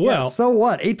liked it. Well, yeah, so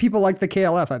what? 8 people liked the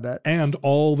KLF, I bet. And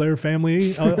all their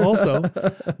family also.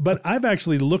 But I've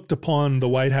actually looked upon the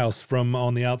White House from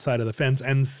on the outside of the fence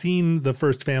and seen the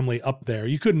first family up there.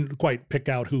 You couldn't quite pick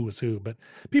out who was who, but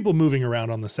people moving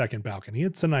around on the second balcony.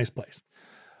 It's a nice place.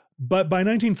 But by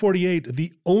 1948,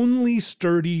 the only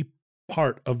sturdy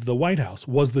part of the White House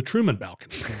was the Truman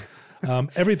balcony.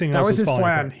 Everything else That was his falling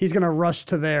plan. apart. He's going to rush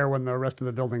to there when the rest of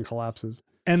the building collapses.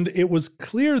 And it was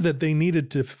clear that they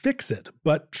needed to fix it,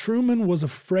 but Truman was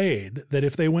afraid that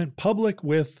if they went public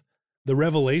with the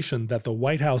revelation that the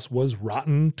White House was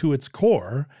rotten to its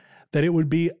core, that it would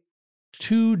be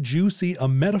too juicy a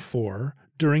metaphor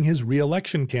during his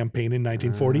re-election campaign in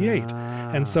 1948.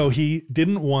 And so he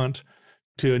didn't want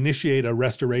to initiate a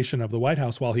restoration of the White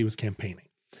House while he was campaigning.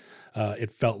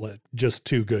 It felt like just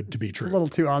too good to be true. It's a little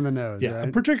too on the nose, Yeah,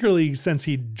 right? particularly since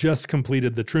he just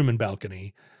completed the Truman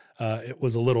balcony. It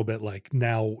was a little bit like,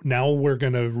 now we're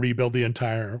going to rebuild the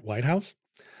entire White House.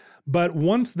 But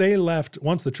once the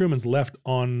Trumans left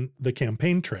on the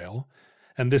campaign trail,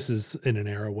 and this is in an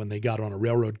era when they got on a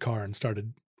railroad car and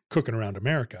started cooking around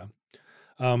America,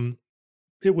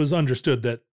 it was understood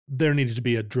that there needed to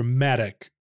be a dramatic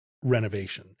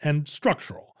renovation and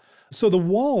structural. So the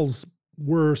walls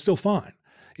were still fine.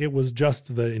 It was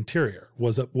just the interior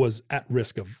was at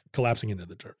risk of collapsing into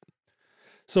the dirt.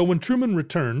 So when Truman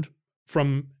returned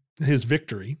from his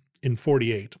victory in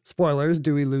 48, Spoilers,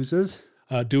 Dewey loses.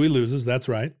 Dewey loses, that's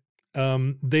right.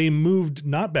 They moved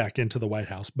not back into the White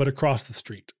House, but across the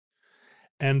street.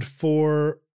 And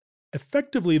for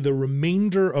effectively the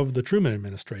remainder of the Truman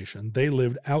administration, they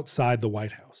lived outside the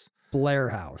White House. Blair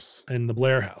House. In the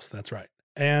Blair House, that's right.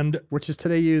 And which is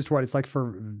today used, it's like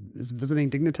is visiting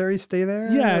dignitaries stay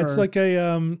there? Yeah, it's like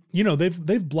a,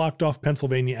 they've blocked off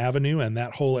Pennsylvania Avenue, and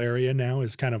that whole area now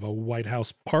is kind of a White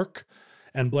House park.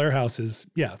 And Blair House is,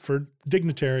 for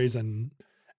dignitaries. And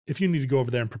if you need to go over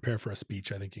there and prepare for a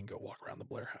speech, I think you can go walk around the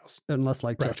Blair House. Unless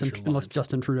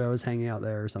Justin Trudeau is hanging out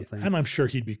there or something. Yeah, and I'm sure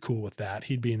he'd be cool with that.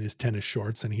 He'd be in his tennis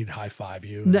shorts and he'd high five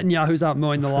you. Netanyahu's out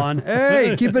mowing the lawn.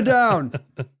 Hey, keep it down.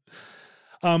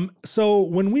 So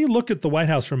when we look at the White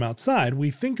House from outside,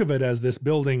 we think of it as this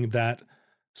building that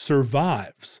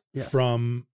survives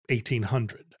from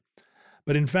 1800.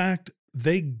 But in fact,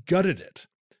 they gutted it.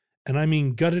 And I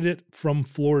mean gutted it from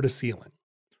floor to ceiling.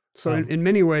 So in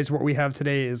many ways, what we have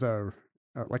today is a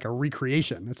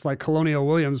recreation. It's like Colonial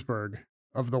Williamsburg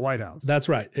of the White House. That's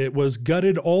right. It was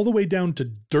gutted all the way down to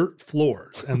dirt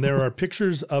floors. And there are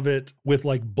pictures of it with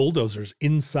like bulldozers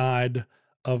inside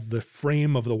of the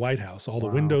frame of the White House, all the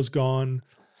windows gone.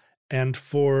 And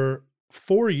for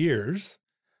 4 years,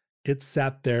 it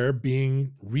sat there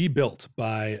being rebuilt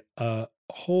by a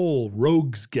whole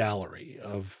rogues gallery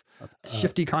of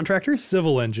Shifty contractors?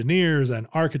 civil engineers and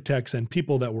architects and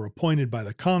people that were appointed by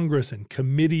the Congress and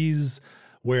committees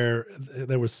where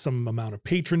there was some amount of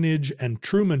patronage, and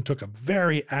Truman took a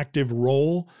very active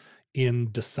role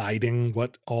in deciding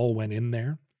what all went in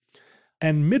there.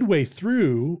 And midway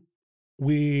through,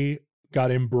 we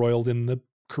got embroiled in the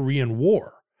Korean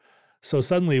War. So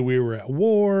suddenly we were at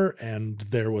war, and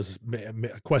there was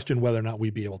a question whether or not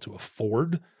we'd be able to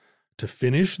afford to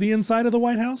finish the inside of the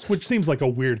White House, which seems like a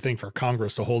weird thing for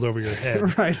Congress to hold over your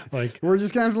head. Right. Like, We're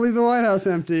just going to have to leave the White House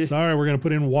empty. sorry, we're going to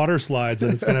put in water slides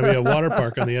and it's going to be a water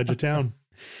park on the edge of town.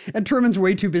 And Truman's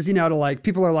way too busy now to like,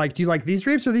 people are like, do you like these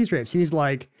drapes or these drapes? And he's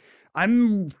like,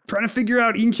 I'm trying to figure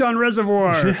out Incheon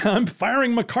Reservoir. I'm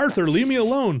firing MacArthur. Leave me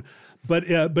alone. But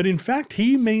in fact,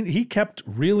 he kept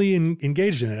really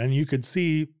engaged in it, and you could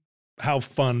see how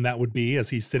fun that would be as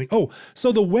he's sitting. Oh,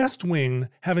 so the West Wing,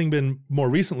 having been more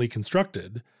recently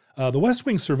constructed, the West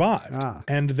Wing survived,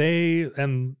 and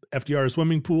FDR's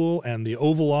swimming pool and the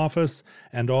Oval Office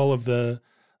and all of the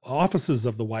offices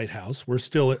of the White House were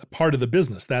still part of the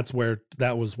business. That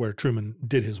was where Truman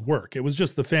did his work. It was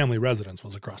just the family residence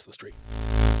was across the street.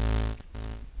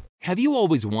 Have you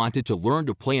always wanted to learn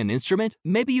to play an instrument?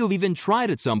 Maybe you've even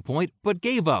tried at some point, but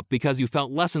gave up because you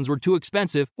felt lessons were too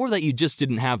expensive or that you just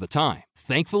didn't have the time.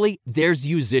 Thankfully, there's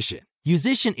Musician.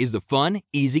 Musician is the fun,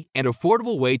 easy, and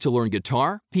affordable way to learn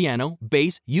guitar, piano,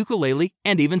 bass, ukulele,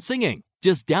 and even singing.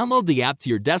 Just download the app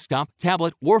to your desktop,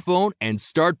 tablet, or phone and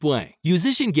start playing.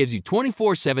 Musician gives you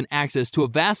 24/7 access to a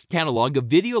vast catalog of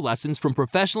video lessons from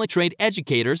professionally trained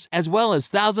educators, as well as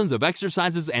thousands of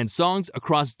exercises and songs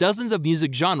across dozens of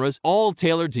music genres, all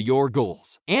tailored to your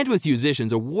goals. And with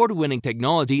Musician's award-winning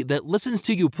technology that listens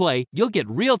to you play, you'll get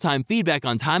real-time feedback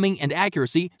on timing and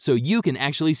accuracy so you can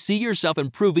actually see yourself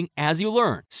improving as you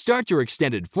learn. Start your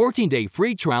extended 14-day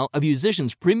free trial of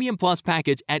Musician's Premium Plus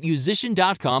package at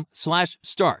musician.com/start.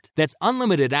 That's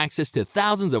unlimited access to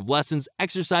thousands of lessons,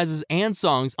 exercises, and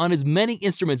songs on as many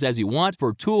instruments as you want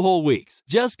for 2 whole weeks.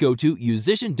 Just go to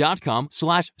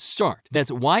musician.com/start. That's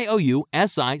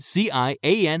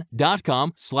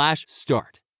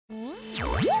YOUSICIAN.com/start.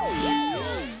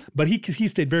 But he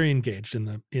stayed very engaged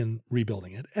in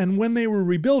rebuilding it. And when they were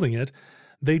rebuilding it,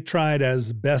 they tried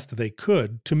as best they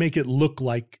could to make it look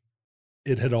like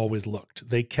it had always looked.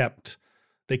 They kept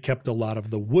a lot of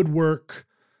the woodwork.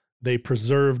 They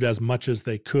preserved as much as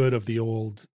they could of the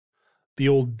old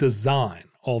design,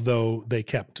 although they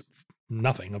kept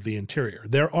nothing of the interior.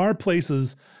 There are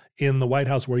places in the White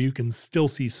House where you can still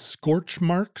see scorch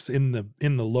marks in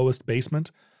the lowest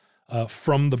basement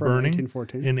from burning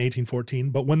 1814. in 1814.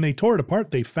 But when they tore it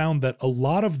apart, they found that a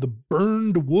lot of the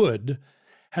burned wood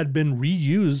had been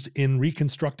reused in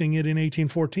reconstructing it in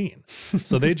 1814.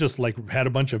 So they just had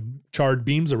a bunch of charred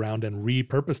beams around and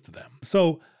repurposed them.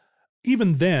 So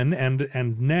even then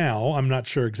and now, I'm not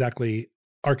sure exactly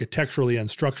architecturally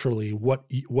and structurally what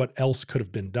else could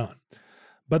have been done.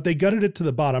 But they gutted it to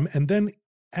the bottom, and then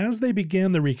as they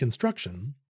began the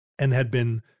reconstruction and had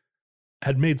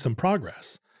made some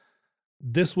progress,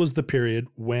 this was the period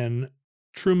when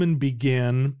Truman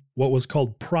began what was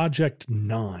called Project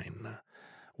 9,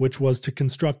 which was to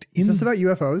construct... Is this about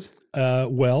UFOs?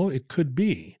 Well, it could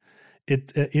be.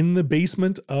 In the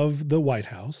basement of the White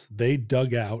House, they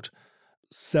dug out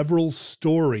several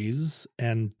stories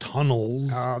and tunnels.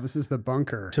 Oh, this is the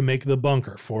bunker. To make the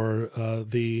bunker for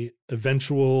the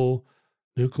eventual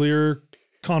nuclear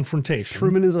confrontation.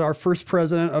 Truman is our first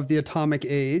president of the atomic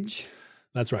age.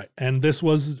 That's right. And this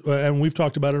was, and we've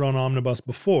talked about it on Omnibus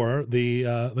before,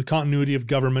 the continuity of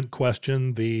government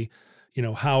question,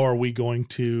 how are we going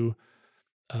to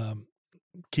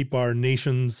keep our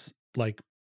nation's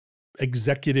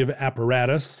executive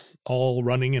apparatus all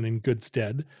running and in good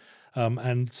stead.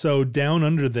 And so down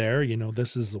under there,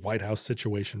 this is the White House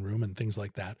Situation Room and things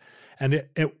like that. And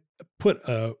it put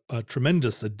a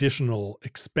tremendous additional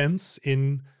expense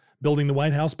in building the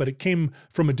White House, but it came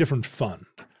from a different fund.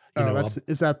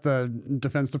 Is that the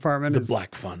Defense Department? The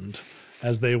Black Fund,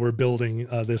 as they were building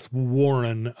this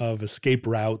warren of escape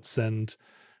routes and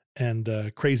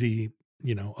crazy,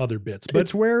 other bits. But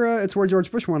it's where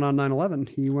George Bush went on 9/11.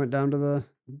 He went down to the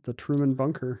Truman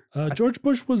bunker. George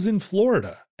Bush was in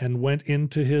Florida and went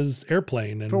into his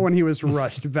airplane. But when he was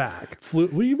rushed back.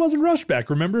 He wasn't rushed back,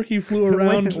 remember? He flew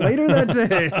around. Later that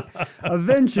day,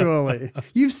 eventually.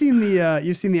 You've seen the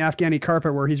Afghani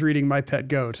carpet where he's reading My Pet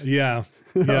Goat. Yeah.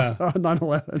 Yeah. On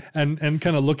 9/11. And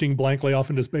kind of looking blankly off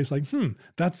into space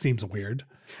that seems weird.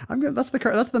 That's the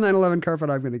 9/11 carpet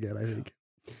I'm going to get, I think.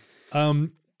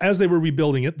 as they were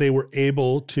rebuilding it, they were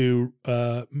able to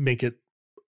make it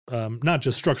not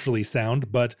just structurally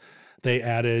sound, but they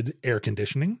added air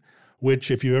conditioning,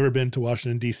 which if you've ever been to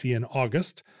Washington, D.C. in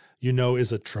August, you know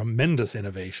is a tremendous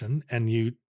innovation. And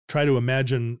you try to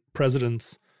imagine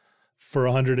presidents for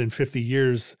 150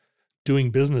 years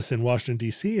doing business in Washington,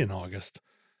 D.C. in August.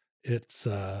 It's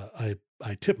I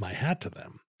tip my hat to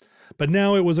them. But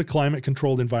now it was a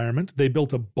climate-controlled environment. They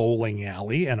built a bowling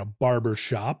alley and a barber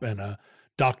shop and a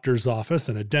doctor's office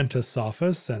and a dentist's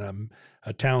office and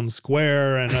a town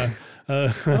square and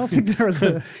I don't think there was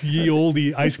a ye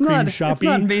olde ice cream shoppy. It's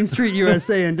not Main Street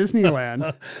USA in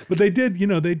Disneyland. But they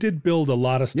did build a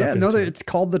lot of stuff. Yeah, no, it's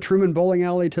called the Truman Bowling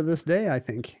Alley to this day, I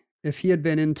think. If he had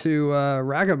been into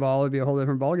racquetball, it'd be a whole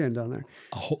different ballgame down there.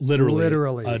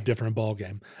 Literally a different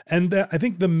ballgame. And I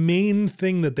think the main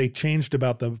thing that they changed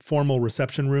about the formal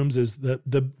reception rooms is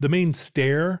the main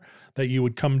stair that you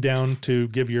would come down to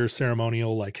give your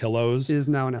ceremonial like hellos is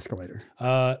now an escalator.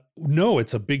 No,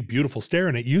 it's a big, beautiful stair,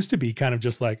 and it used to be kind of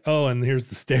just like, oh, and here's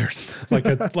the stairs,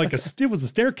 it was a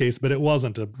staircase, but it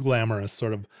wasn't a glamorous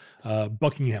sort of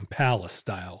Buckingham Palace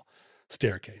style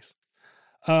staircase.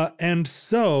 And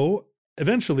so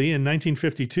eventually in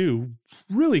 1952,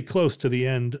 really close to the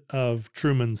end of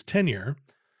Truman's tenure,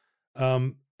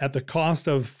 at the cost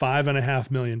of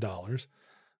 $5.5 million,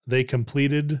 they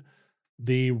completed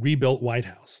the rebuilt White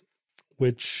House,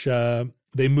 which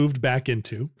they moved back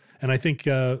into. And I think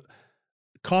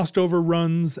cost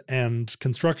overruns and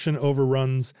construction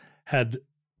overruns had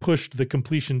pushed the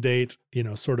completion date,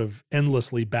 sort of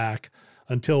endlessly back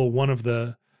until one of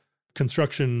the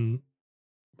construction,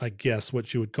 I guess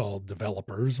what you would call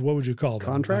developers, what would you call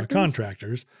them?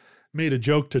 Contractors, made a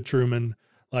joke to Truman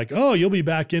like, oh, you'll be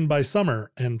back in by summer.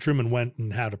 And Truman went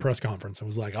and had a press conference and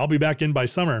was like, I'll be back in by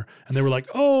summer. And they were like,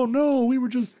 oh no, we were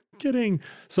just kidding.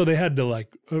 So they had to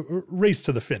race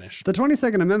to the finish. The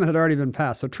 22nd Amendment had already been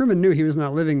passed. So Truman knew he was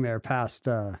not living there past,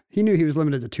 he knew he was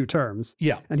limited to 2 terms.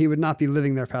 Yeah. And he would not be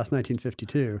living there past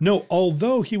 1952. No,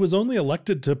 although he was only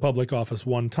elected to public office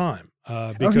one time.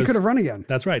 Because he could have run again.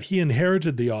 That's right. He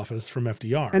inherited the office from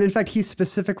FDR. And in fact, he's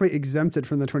specifically exempted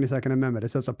from the 22nd Amendment. It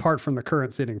says apart from the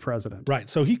current sitting president. Right.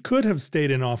 So he could have stayed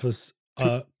in office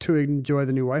to enjoy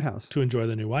the new White House.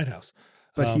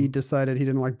 But he decided he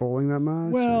didn't like bowling that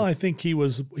much? Well, I think he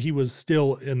was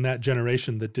still in that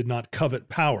generation that did not covet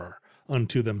power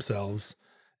unto themselves.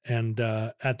 And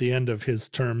at the end of his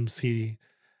terms, he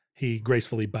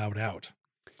gracefully bowed out.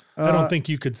 I don't think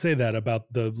you could say that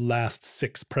about the last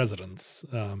 6 presidents.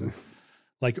 I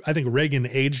think Reagan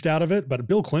aged out of it, but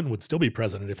Bill Clinton would still be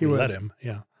president if we let him.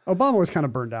 Yeah. Obama was kind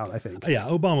of burned out, I think. Yeah,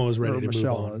 Obama was ready to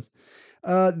Michelle move on. Was.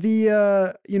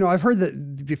 I've heard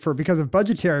that because of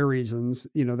budgetary reasons,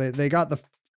 they got the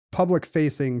public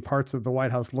facing parts of the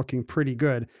White House looking pretty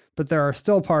good, but there are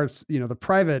still parts, the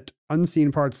private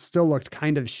unseen parts still looked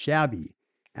kind of shabby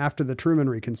after the Truman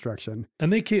reconstruction.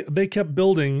 And they kept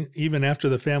building even after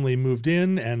the family moved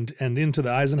in and into the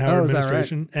Eisenhower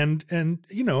administration. Right? And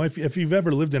if you've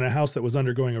ever lived in a house that was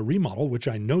undergoing a remodel, which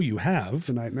I know you have, it's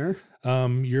a nightmare.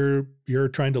 You're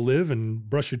trying to live and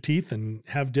brush your teeth and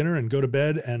have dinner and go to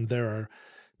bed, and there are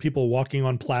people walking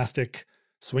on plastic,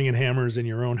 swinging hammers in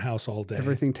your own house all day.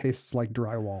 Everything tastes like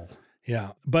drywall.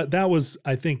 Yeah, but that was,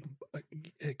 I think,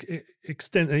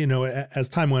 as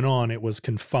time went on, it was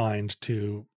confined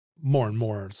to more and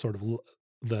more sort of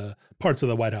the parts of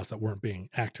the White House that weren't being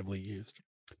actively used.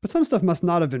 But some stuff must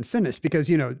not have been finished because,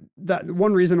 that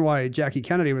one reason why Jackie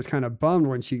Kennedy was kind of bummed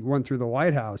when she went through the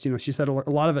White House, she said a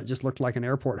lot of it just looked like an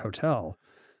airport hotel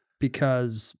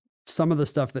because some of the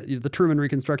stuff that the Truman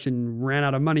reconstruction ran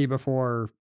out of money before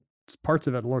parts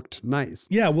of it looked nice.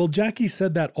 Yeah, well, Jackie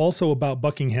said that also about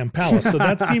Buckingham Palace. So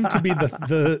that seemed to be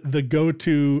the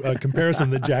go-to comparison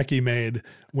that Jackie made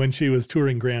when she was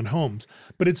touring grand homes.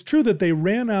 But it's true that they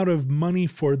ran out of money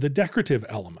for the decorative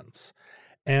elements.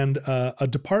 And a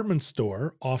department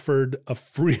store offered a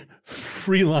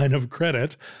free line of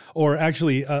credit, or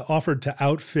actually offered to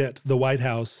outfit the White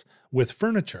House with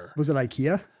furniture. Was it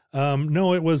IKEA?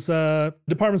 No, it was a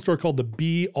department store called the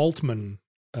B. Altman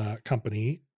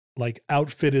Company,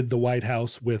 outfitted the White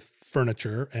House with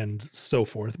furniture and so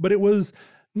forth. But it was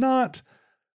not...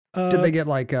 did they get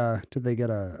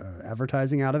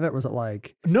advertising out of it? Was it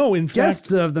no, in fact,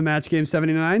 guests of the Match Game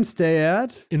 79 stay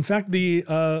at? In fact, the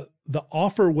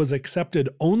offer was accepted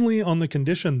only on the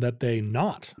condition that they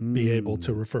not be able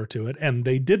to refer to it, and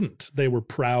they didn't. They were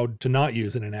proud to not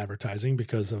use it in advertising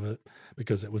because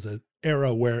it was an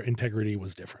era where integrity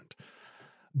was different.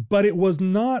 But it was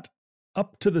not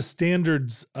up to the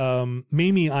standards.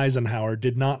 Mamie Eisenhower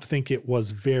did not think it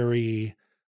was very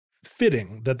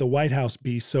fitting that the White House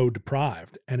be so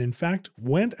deprived, and in fact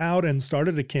went out and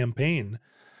started a campaign,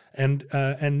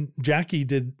 and Jackie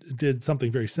did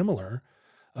something very similar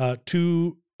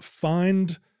to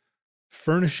find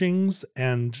furnishings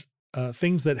and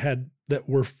things that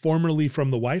were formerly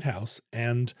from the White House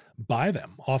and buy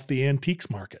them off the antiques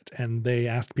market, and they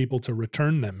asked people to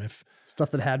return them if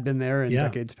Stuff that had been there in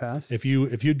decades past. if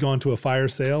you'd gone to a fire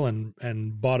sale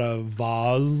and bought a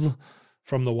vase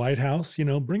from the White House,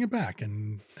 bring it back,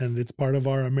 and it's part of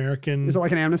our American. Is it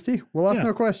like an amnesty? We'll ask Yeah.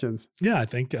 no questions. Yeah, I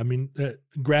think.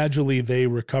 Gradually they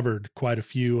recovered quite a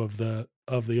few of the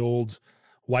old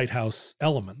White House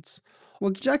elements.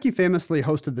 Well, Jackie famously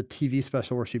hosted the TV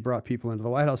special where she brought people into the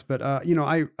White House. But,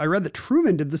 I read that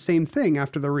Truman did the same thing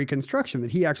after the Reconstruction,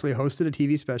 that he actually hosted a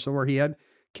TV special where he had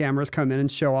cameras come in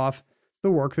and show off the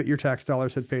work that your tax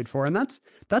dollars had paid for. And that's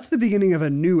the beginning of a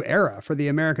new era for the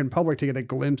American public to get a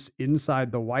glimpse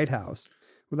inside the White House.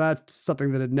 Well, that's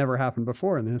something that had never happened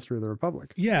before in the history of the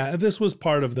Republic. Yeah, this was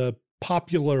part of the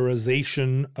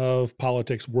popularization of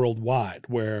politics worldwide,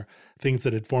 where things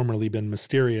that had formerly been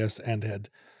mysterious and had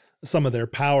some of their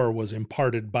power was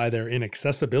imparted by their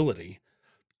inaccessibility.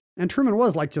 And Truman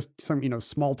was like just some,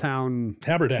 small town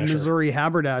Haberdasher. Missouri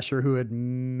haberdasher who had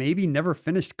maybe never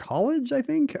finished college, I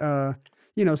think.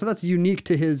 So that's unique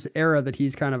to his era, that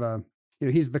he's kind of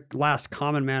he's the last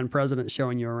common man president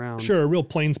showing you around. Sure, a real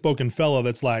plain-spoken fellow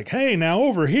that's like, hey, now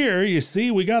over here, you see,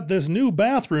 we got this new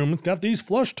bathroom. It's got these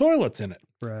flush toilets in it.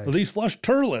 Right. Or these flush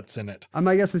turlets in it.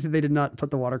 My guess is that they did not put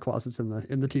the water closets in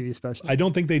the TV special. I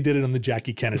don't think they did it on the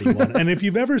Jackie Kennedy one. And if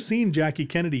you've ever seen Jackie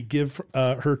Kennedy give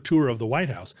her tour of the White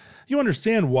House, you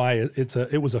understand why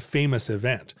it was a famous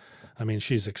event. I mean,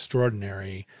 she's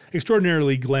extraordinarily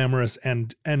glamorous,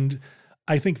 and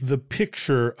I think the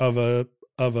picture of a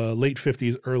late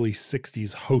 50s, early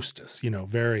 60s hostess,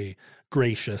 very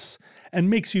gracious, and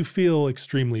makes you feel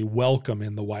extremely welcome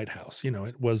in the White House.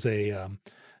 It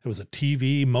was a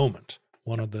TV moment,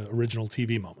 one of the original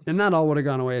TV moments. And that all would have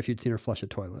gone away if you'd seen her flush a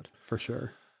toilet, for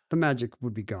sure. The magic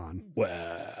would be gone.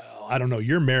 Well, I don't know.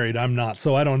 You're married. I'm not.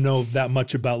 So I don't know that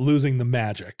much about losing the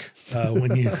magic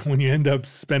when you end up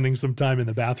spending some time in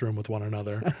the bathroom with one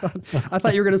another. I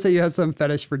thought you were going to say you had some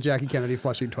fetish for Jackie Kennedy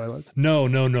flushing toilets.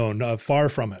 No, far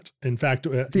from it. In fact,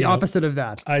 The opposite of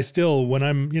that. I still, when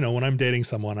I'm dating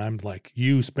someone, I'm like,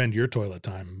 you spend your toilet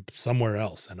time somewhere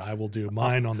else, and I will do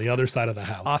mine on the other side of the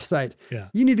house. Offsite. Yeah.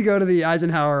 You need to go to the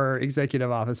Eisenhower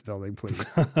Executive Office building, please.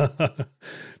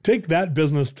 Take that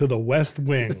business to the West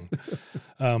Wing.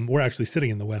 We're actually sitting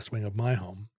in the West Wing of my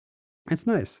home. It's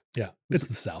nice. Yeah, it's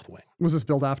the South Wing. Was this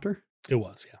built after? It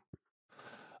was, yeah.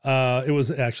 It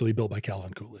was actually built by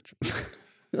Calvin Coolidge.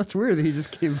 That's weird that he just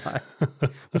came by.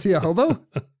 Was he a hobo?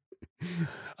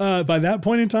 By that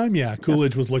point in time, yeah,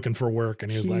 Coolidge was looking for work,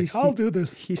 and he was like, "I'll do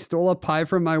this." He stole a pie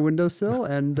from my windowsill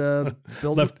and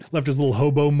left his little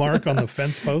hobo mark on the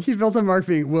fence post. He built a mark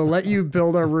being, "We'll let you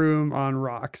build a room on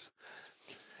rocks."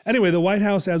 Anyway, the White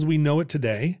House as we know it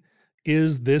today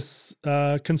is this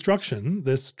construction,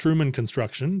 this Truman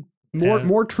construction.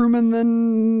 More Truman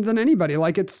than anybody.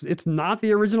 Like it's not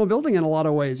the original building in a lot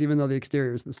of ways, even though the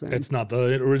exterior is the same. It's not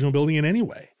the original building in any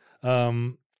way.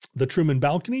 The Truman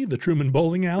balcony, the Truman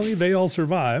bowling alley, they all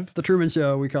survive. The Truman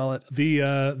Show, we call it. The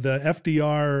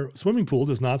FDR swimming pool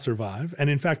does not survive,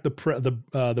 and in fact,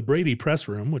 the Brady press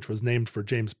room, which was named for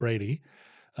James Brady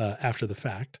after the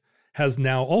fact, has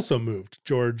now also moved.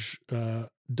 George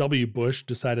W. Bush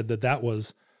decided that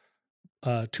was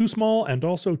too small and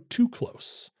also too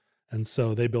close. And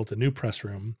so they built a new press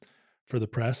room for the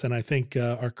press. And I think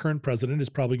our current president is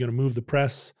probably going to move the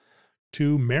press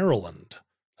to Maryland.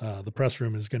 The press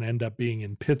room is going to end up being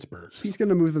in Pittsburgh. He's going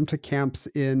to move them to camps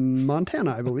in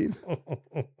Montana, I believe.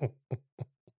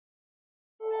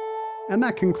 And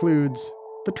that concludes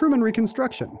the Truman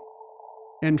Reconstruction.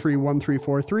 Entry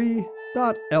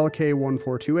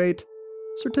 1343.LK1428,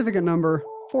 certificate number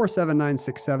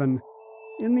 47967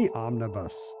 in the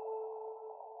omnibus.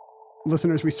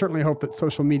 Listeners, we certainly hope that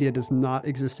social media does not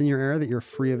exist in your era, that you're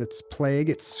free of its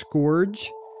plague, its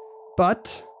scourge.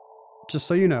 But, just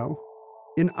so you know,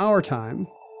 in our time,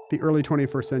 the early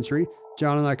 21st century,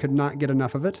 John and I could not get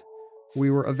enough of it. We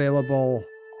were available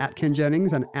at Ken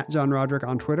Jennings and at John Roderick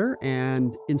on Twitter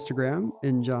and Instagram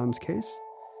in John's case.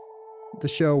 The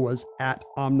show was at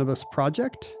Omnibus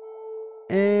Project,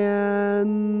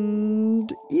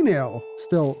 and email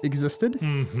still existed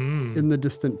in the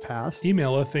distant past.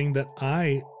 Email, a thing that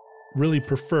I really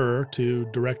prefer to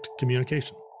direct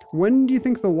communication. When do you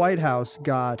think the White House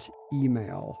got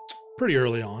email? Pretty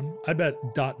early on. I bet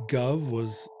 .gov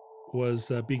was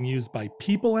was being used by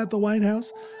people at the White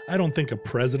House. I don't think a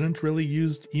president really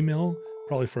used email,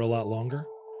 probably for a lot longer.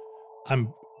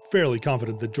 I'm fairly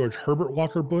confident that George Herbert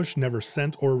Walker Bush never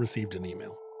sent or received an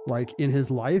email. Like in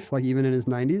his life, like even in his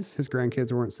 90s, his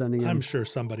grandkids weren't sending him. I'm sure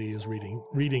somebody is reading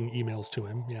emails to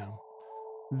him, yeah.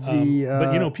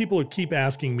 But people would keep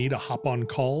asking me to hop on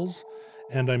calls,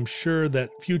 and I'm sure that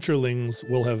futurelings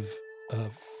will have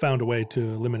found a way to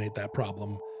eliminate that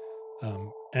problem.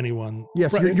 Anyone?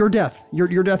 Yes, your death.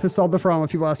 Your death has solved the problem of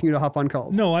people asking you to hop on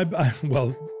calls. No,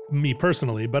 well, me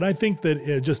personally, but I think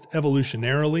that just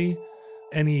evolutionarily,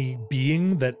 any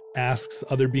being that asks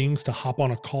other beings to hop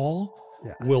on a call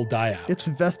will die out. It's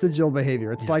vestigial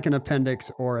behavior. It's like an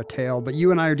appendix or a tail, but you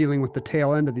and I are dealing with the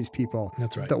tail end of these people.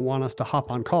 That's right. That want us to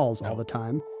hop on calls all the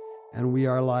time. And we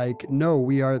are like, no,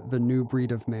 we are the new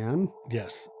breed of man.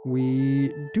 Yes.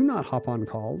 We do not hop on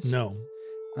calls. No.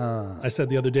 I said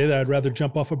the other day that I'd rather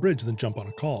jump off a bridge than jump on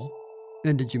a call.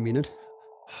 And did you mean it?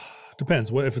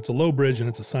 Depends. If it's a low bridge and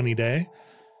it's a sunny day.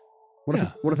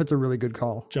 What if it's a really good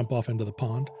call? Jump off into the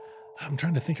pond. I'm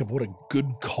trying to think of what a good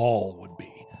call would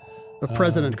be. The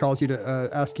president calls you to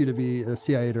ask you to be a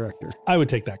CIA director. I would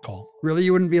take that call. Really?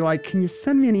 You wouldn't be like, can you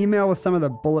send me an email with some of the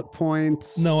bullet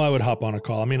points? No, I would hop on a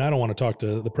call. I mean, I don't want to talk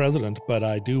to the president, but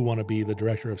I do want to be the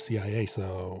director of CIA,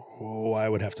 so I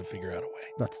would have to figure out a way.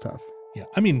 That's tough. Yeah.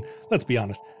 I mean, let's be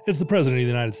honest. It's the president of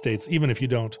the United States. Even if you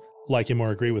don't like him or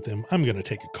agree with him, I'm going to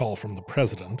take a call from the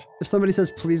president. If somebody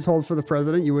says, please hold for the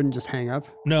president, you wouldn't just hang up?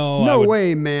 No. No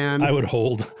way, man. I would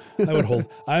hold.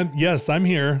 I'm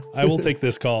here. I will take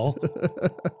this call.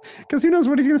 Because who knows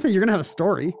what he's going to say? You're going to have a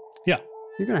story. Yeah.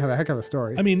 You're going to have a heck of a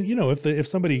story. I mean, if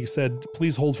somebody said,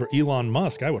 please hold for Elon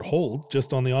Musk, I would hold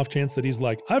just on the off chance that he's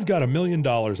like, I've got $1 million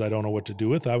I don't know what to do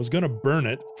with. I was going to burn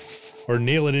it or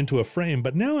nail it into a frame,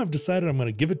 but now I've decided I'm going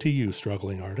to give it to you,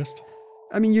 struggling artist.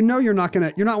 I mean, you're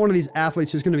not one of these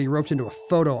athletes who's going to be roped into a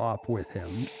photo op with him,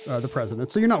 the president.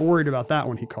 So you're not worried about that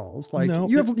when he calls. Like, no,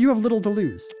 you have little to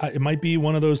lose. It might be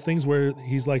one of those things where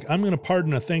he's like, I'm going to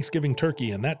pardon a Thanksgiving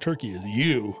turkey, and that turkey is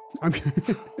you. I'm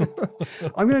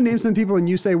going to name some people, and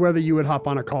you say whether you would hop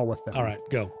on a call with them. All right,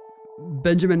 go.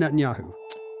 Benjamin Netanyahu.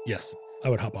 Yes, I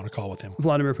would hop on a call with him.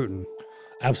 Vladimir Putin.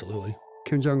 Absolutely.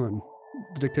 Kim Jong-un,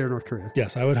 the dictator of North Korea.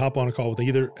 Yes, I would hop on a call with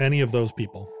any of those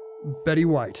people. Betty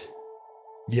White.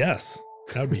 Yes,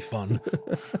 that would be fun.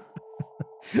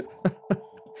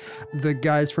 The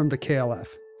guys from the KLF.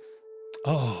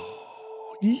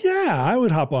 Oh, yeah, I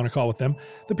would hop on a call with them.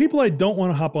 The people I don't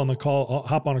want to hop on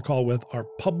a call with are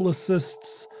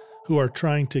publicists who are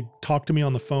trying to talk to me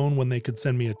on the phone when they could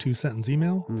send me a 2-sentence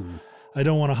email. I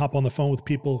don't want to hop on the phone with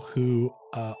people who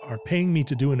are paying me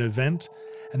to do an event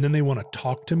and then they want to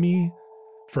talk to me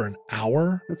for an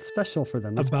hour. That's special for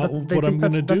them. About what I'm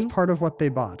going to do. That's part of what they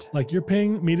bought. Like, you're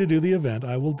paying me to do the event.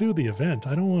 I will do the event.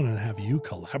 I don't want to have you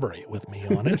collaborate with me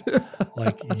on it.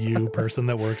 Like, you person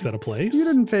that works at a place. You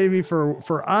didn't pay me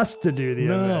for us to do the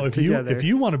event. No, together. if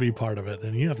you want to be part of it,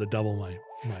 then you have to double my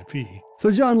fee. So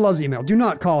John loves email. Do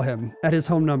not call him at his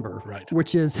home number. Right.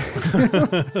 Which is,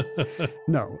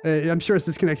 no, I'm sure it's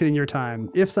disconnected in your time.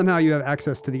 If somehow you have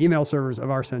access to the email servers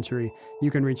of our century, you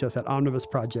can reach us at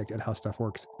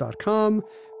omnibusproject@howstuffworks.com.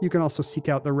 You can also seek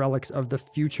out the relics of the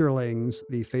Futurelings,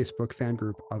 the Facebook fan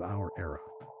group of our era.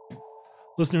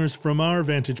 Listeners, from our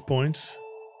vantage point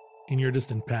in your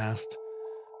distant past,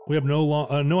 we have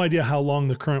no idea how long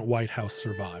the current White House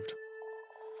survived.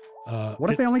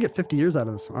 What if they only get 50 years out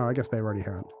of this one? Oh, I guess they've already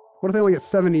had. What if they only get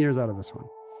 70 years out of this one?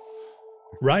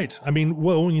 Right. I mean,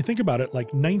 well, when you think about it,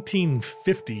 like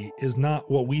 1950 is not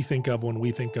what we think of when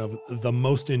we think of the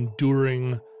most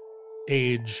enduring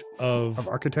age of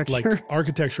architecture, like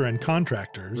architecture and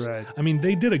contractors. Right. I mean,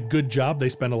 they did a good job. They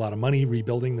spent a lot of money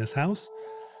rebuilding this house.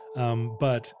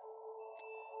 But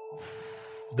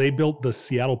they built the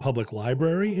Seattle Public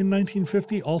Library in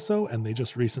 1950 also, and they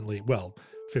just recently,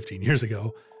 15 years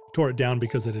ago, tore it down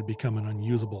because it had become an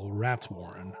unusable rat's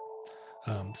warren.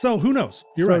 So who knows?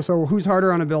 You're right. So who's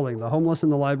harder on a building, the homeless in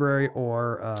the library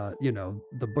or,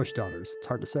 the Bush daughters? It's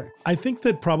hard to say. I think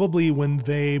that probably when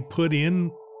they put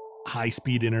in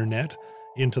high-speed internet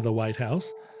into the White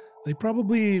House, they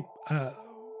probably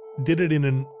did it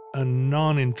in a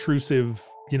non-intrusive,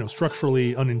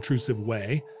 structurally unintrusive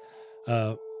way.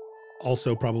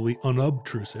 Also probably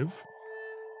unobtrusive.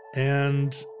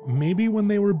 And maybe when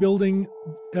they were building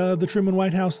the Truman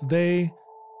White House, they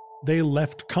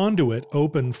left conduit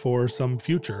open for some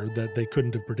future that they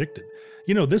couldn't have predicted.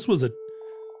 This was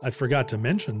I forgot to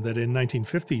mention that in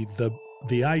 1950,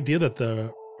 the idea that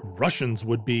the Russians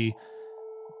would be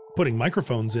putting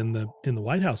microphones in the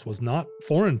White House was not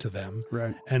foreign to them.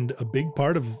 Right. And a big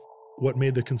part of what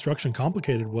made the construction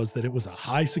complicated was that it was a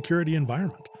high security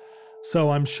environment.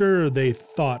 So I'm sure they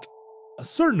thought a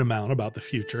certain amount about the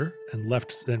future and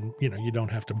you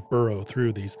don't have to burrow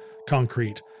through these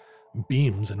concrete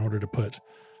beams in order to put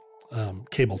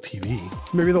cable TV.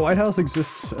 Maybe the White House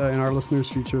exists in our listeners'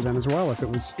 future then as well, if it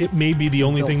was. It may be the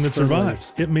only thing that sturdily.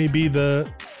 survives. It may be the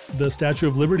Statue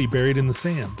of Liberty buried in the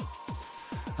sand.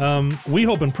 We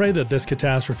hope and pray that this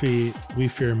catastrophe we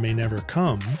fear may never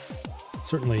come.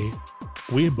 Certainly,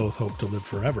 we both hope to live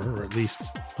forever, or at least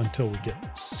until we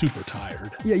get super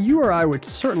tired. Yeah, you or I would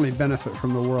certainly benefit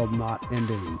from the world not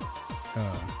ending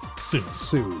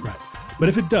soon. Right. But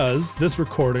if it does, this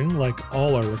recording, like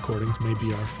all our recordings, may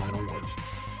be our final word.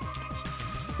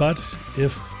 But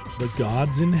if the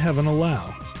gods in heaven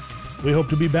allow, we hope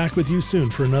to be back with you soon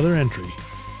for another entry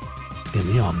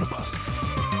in the Omnibus.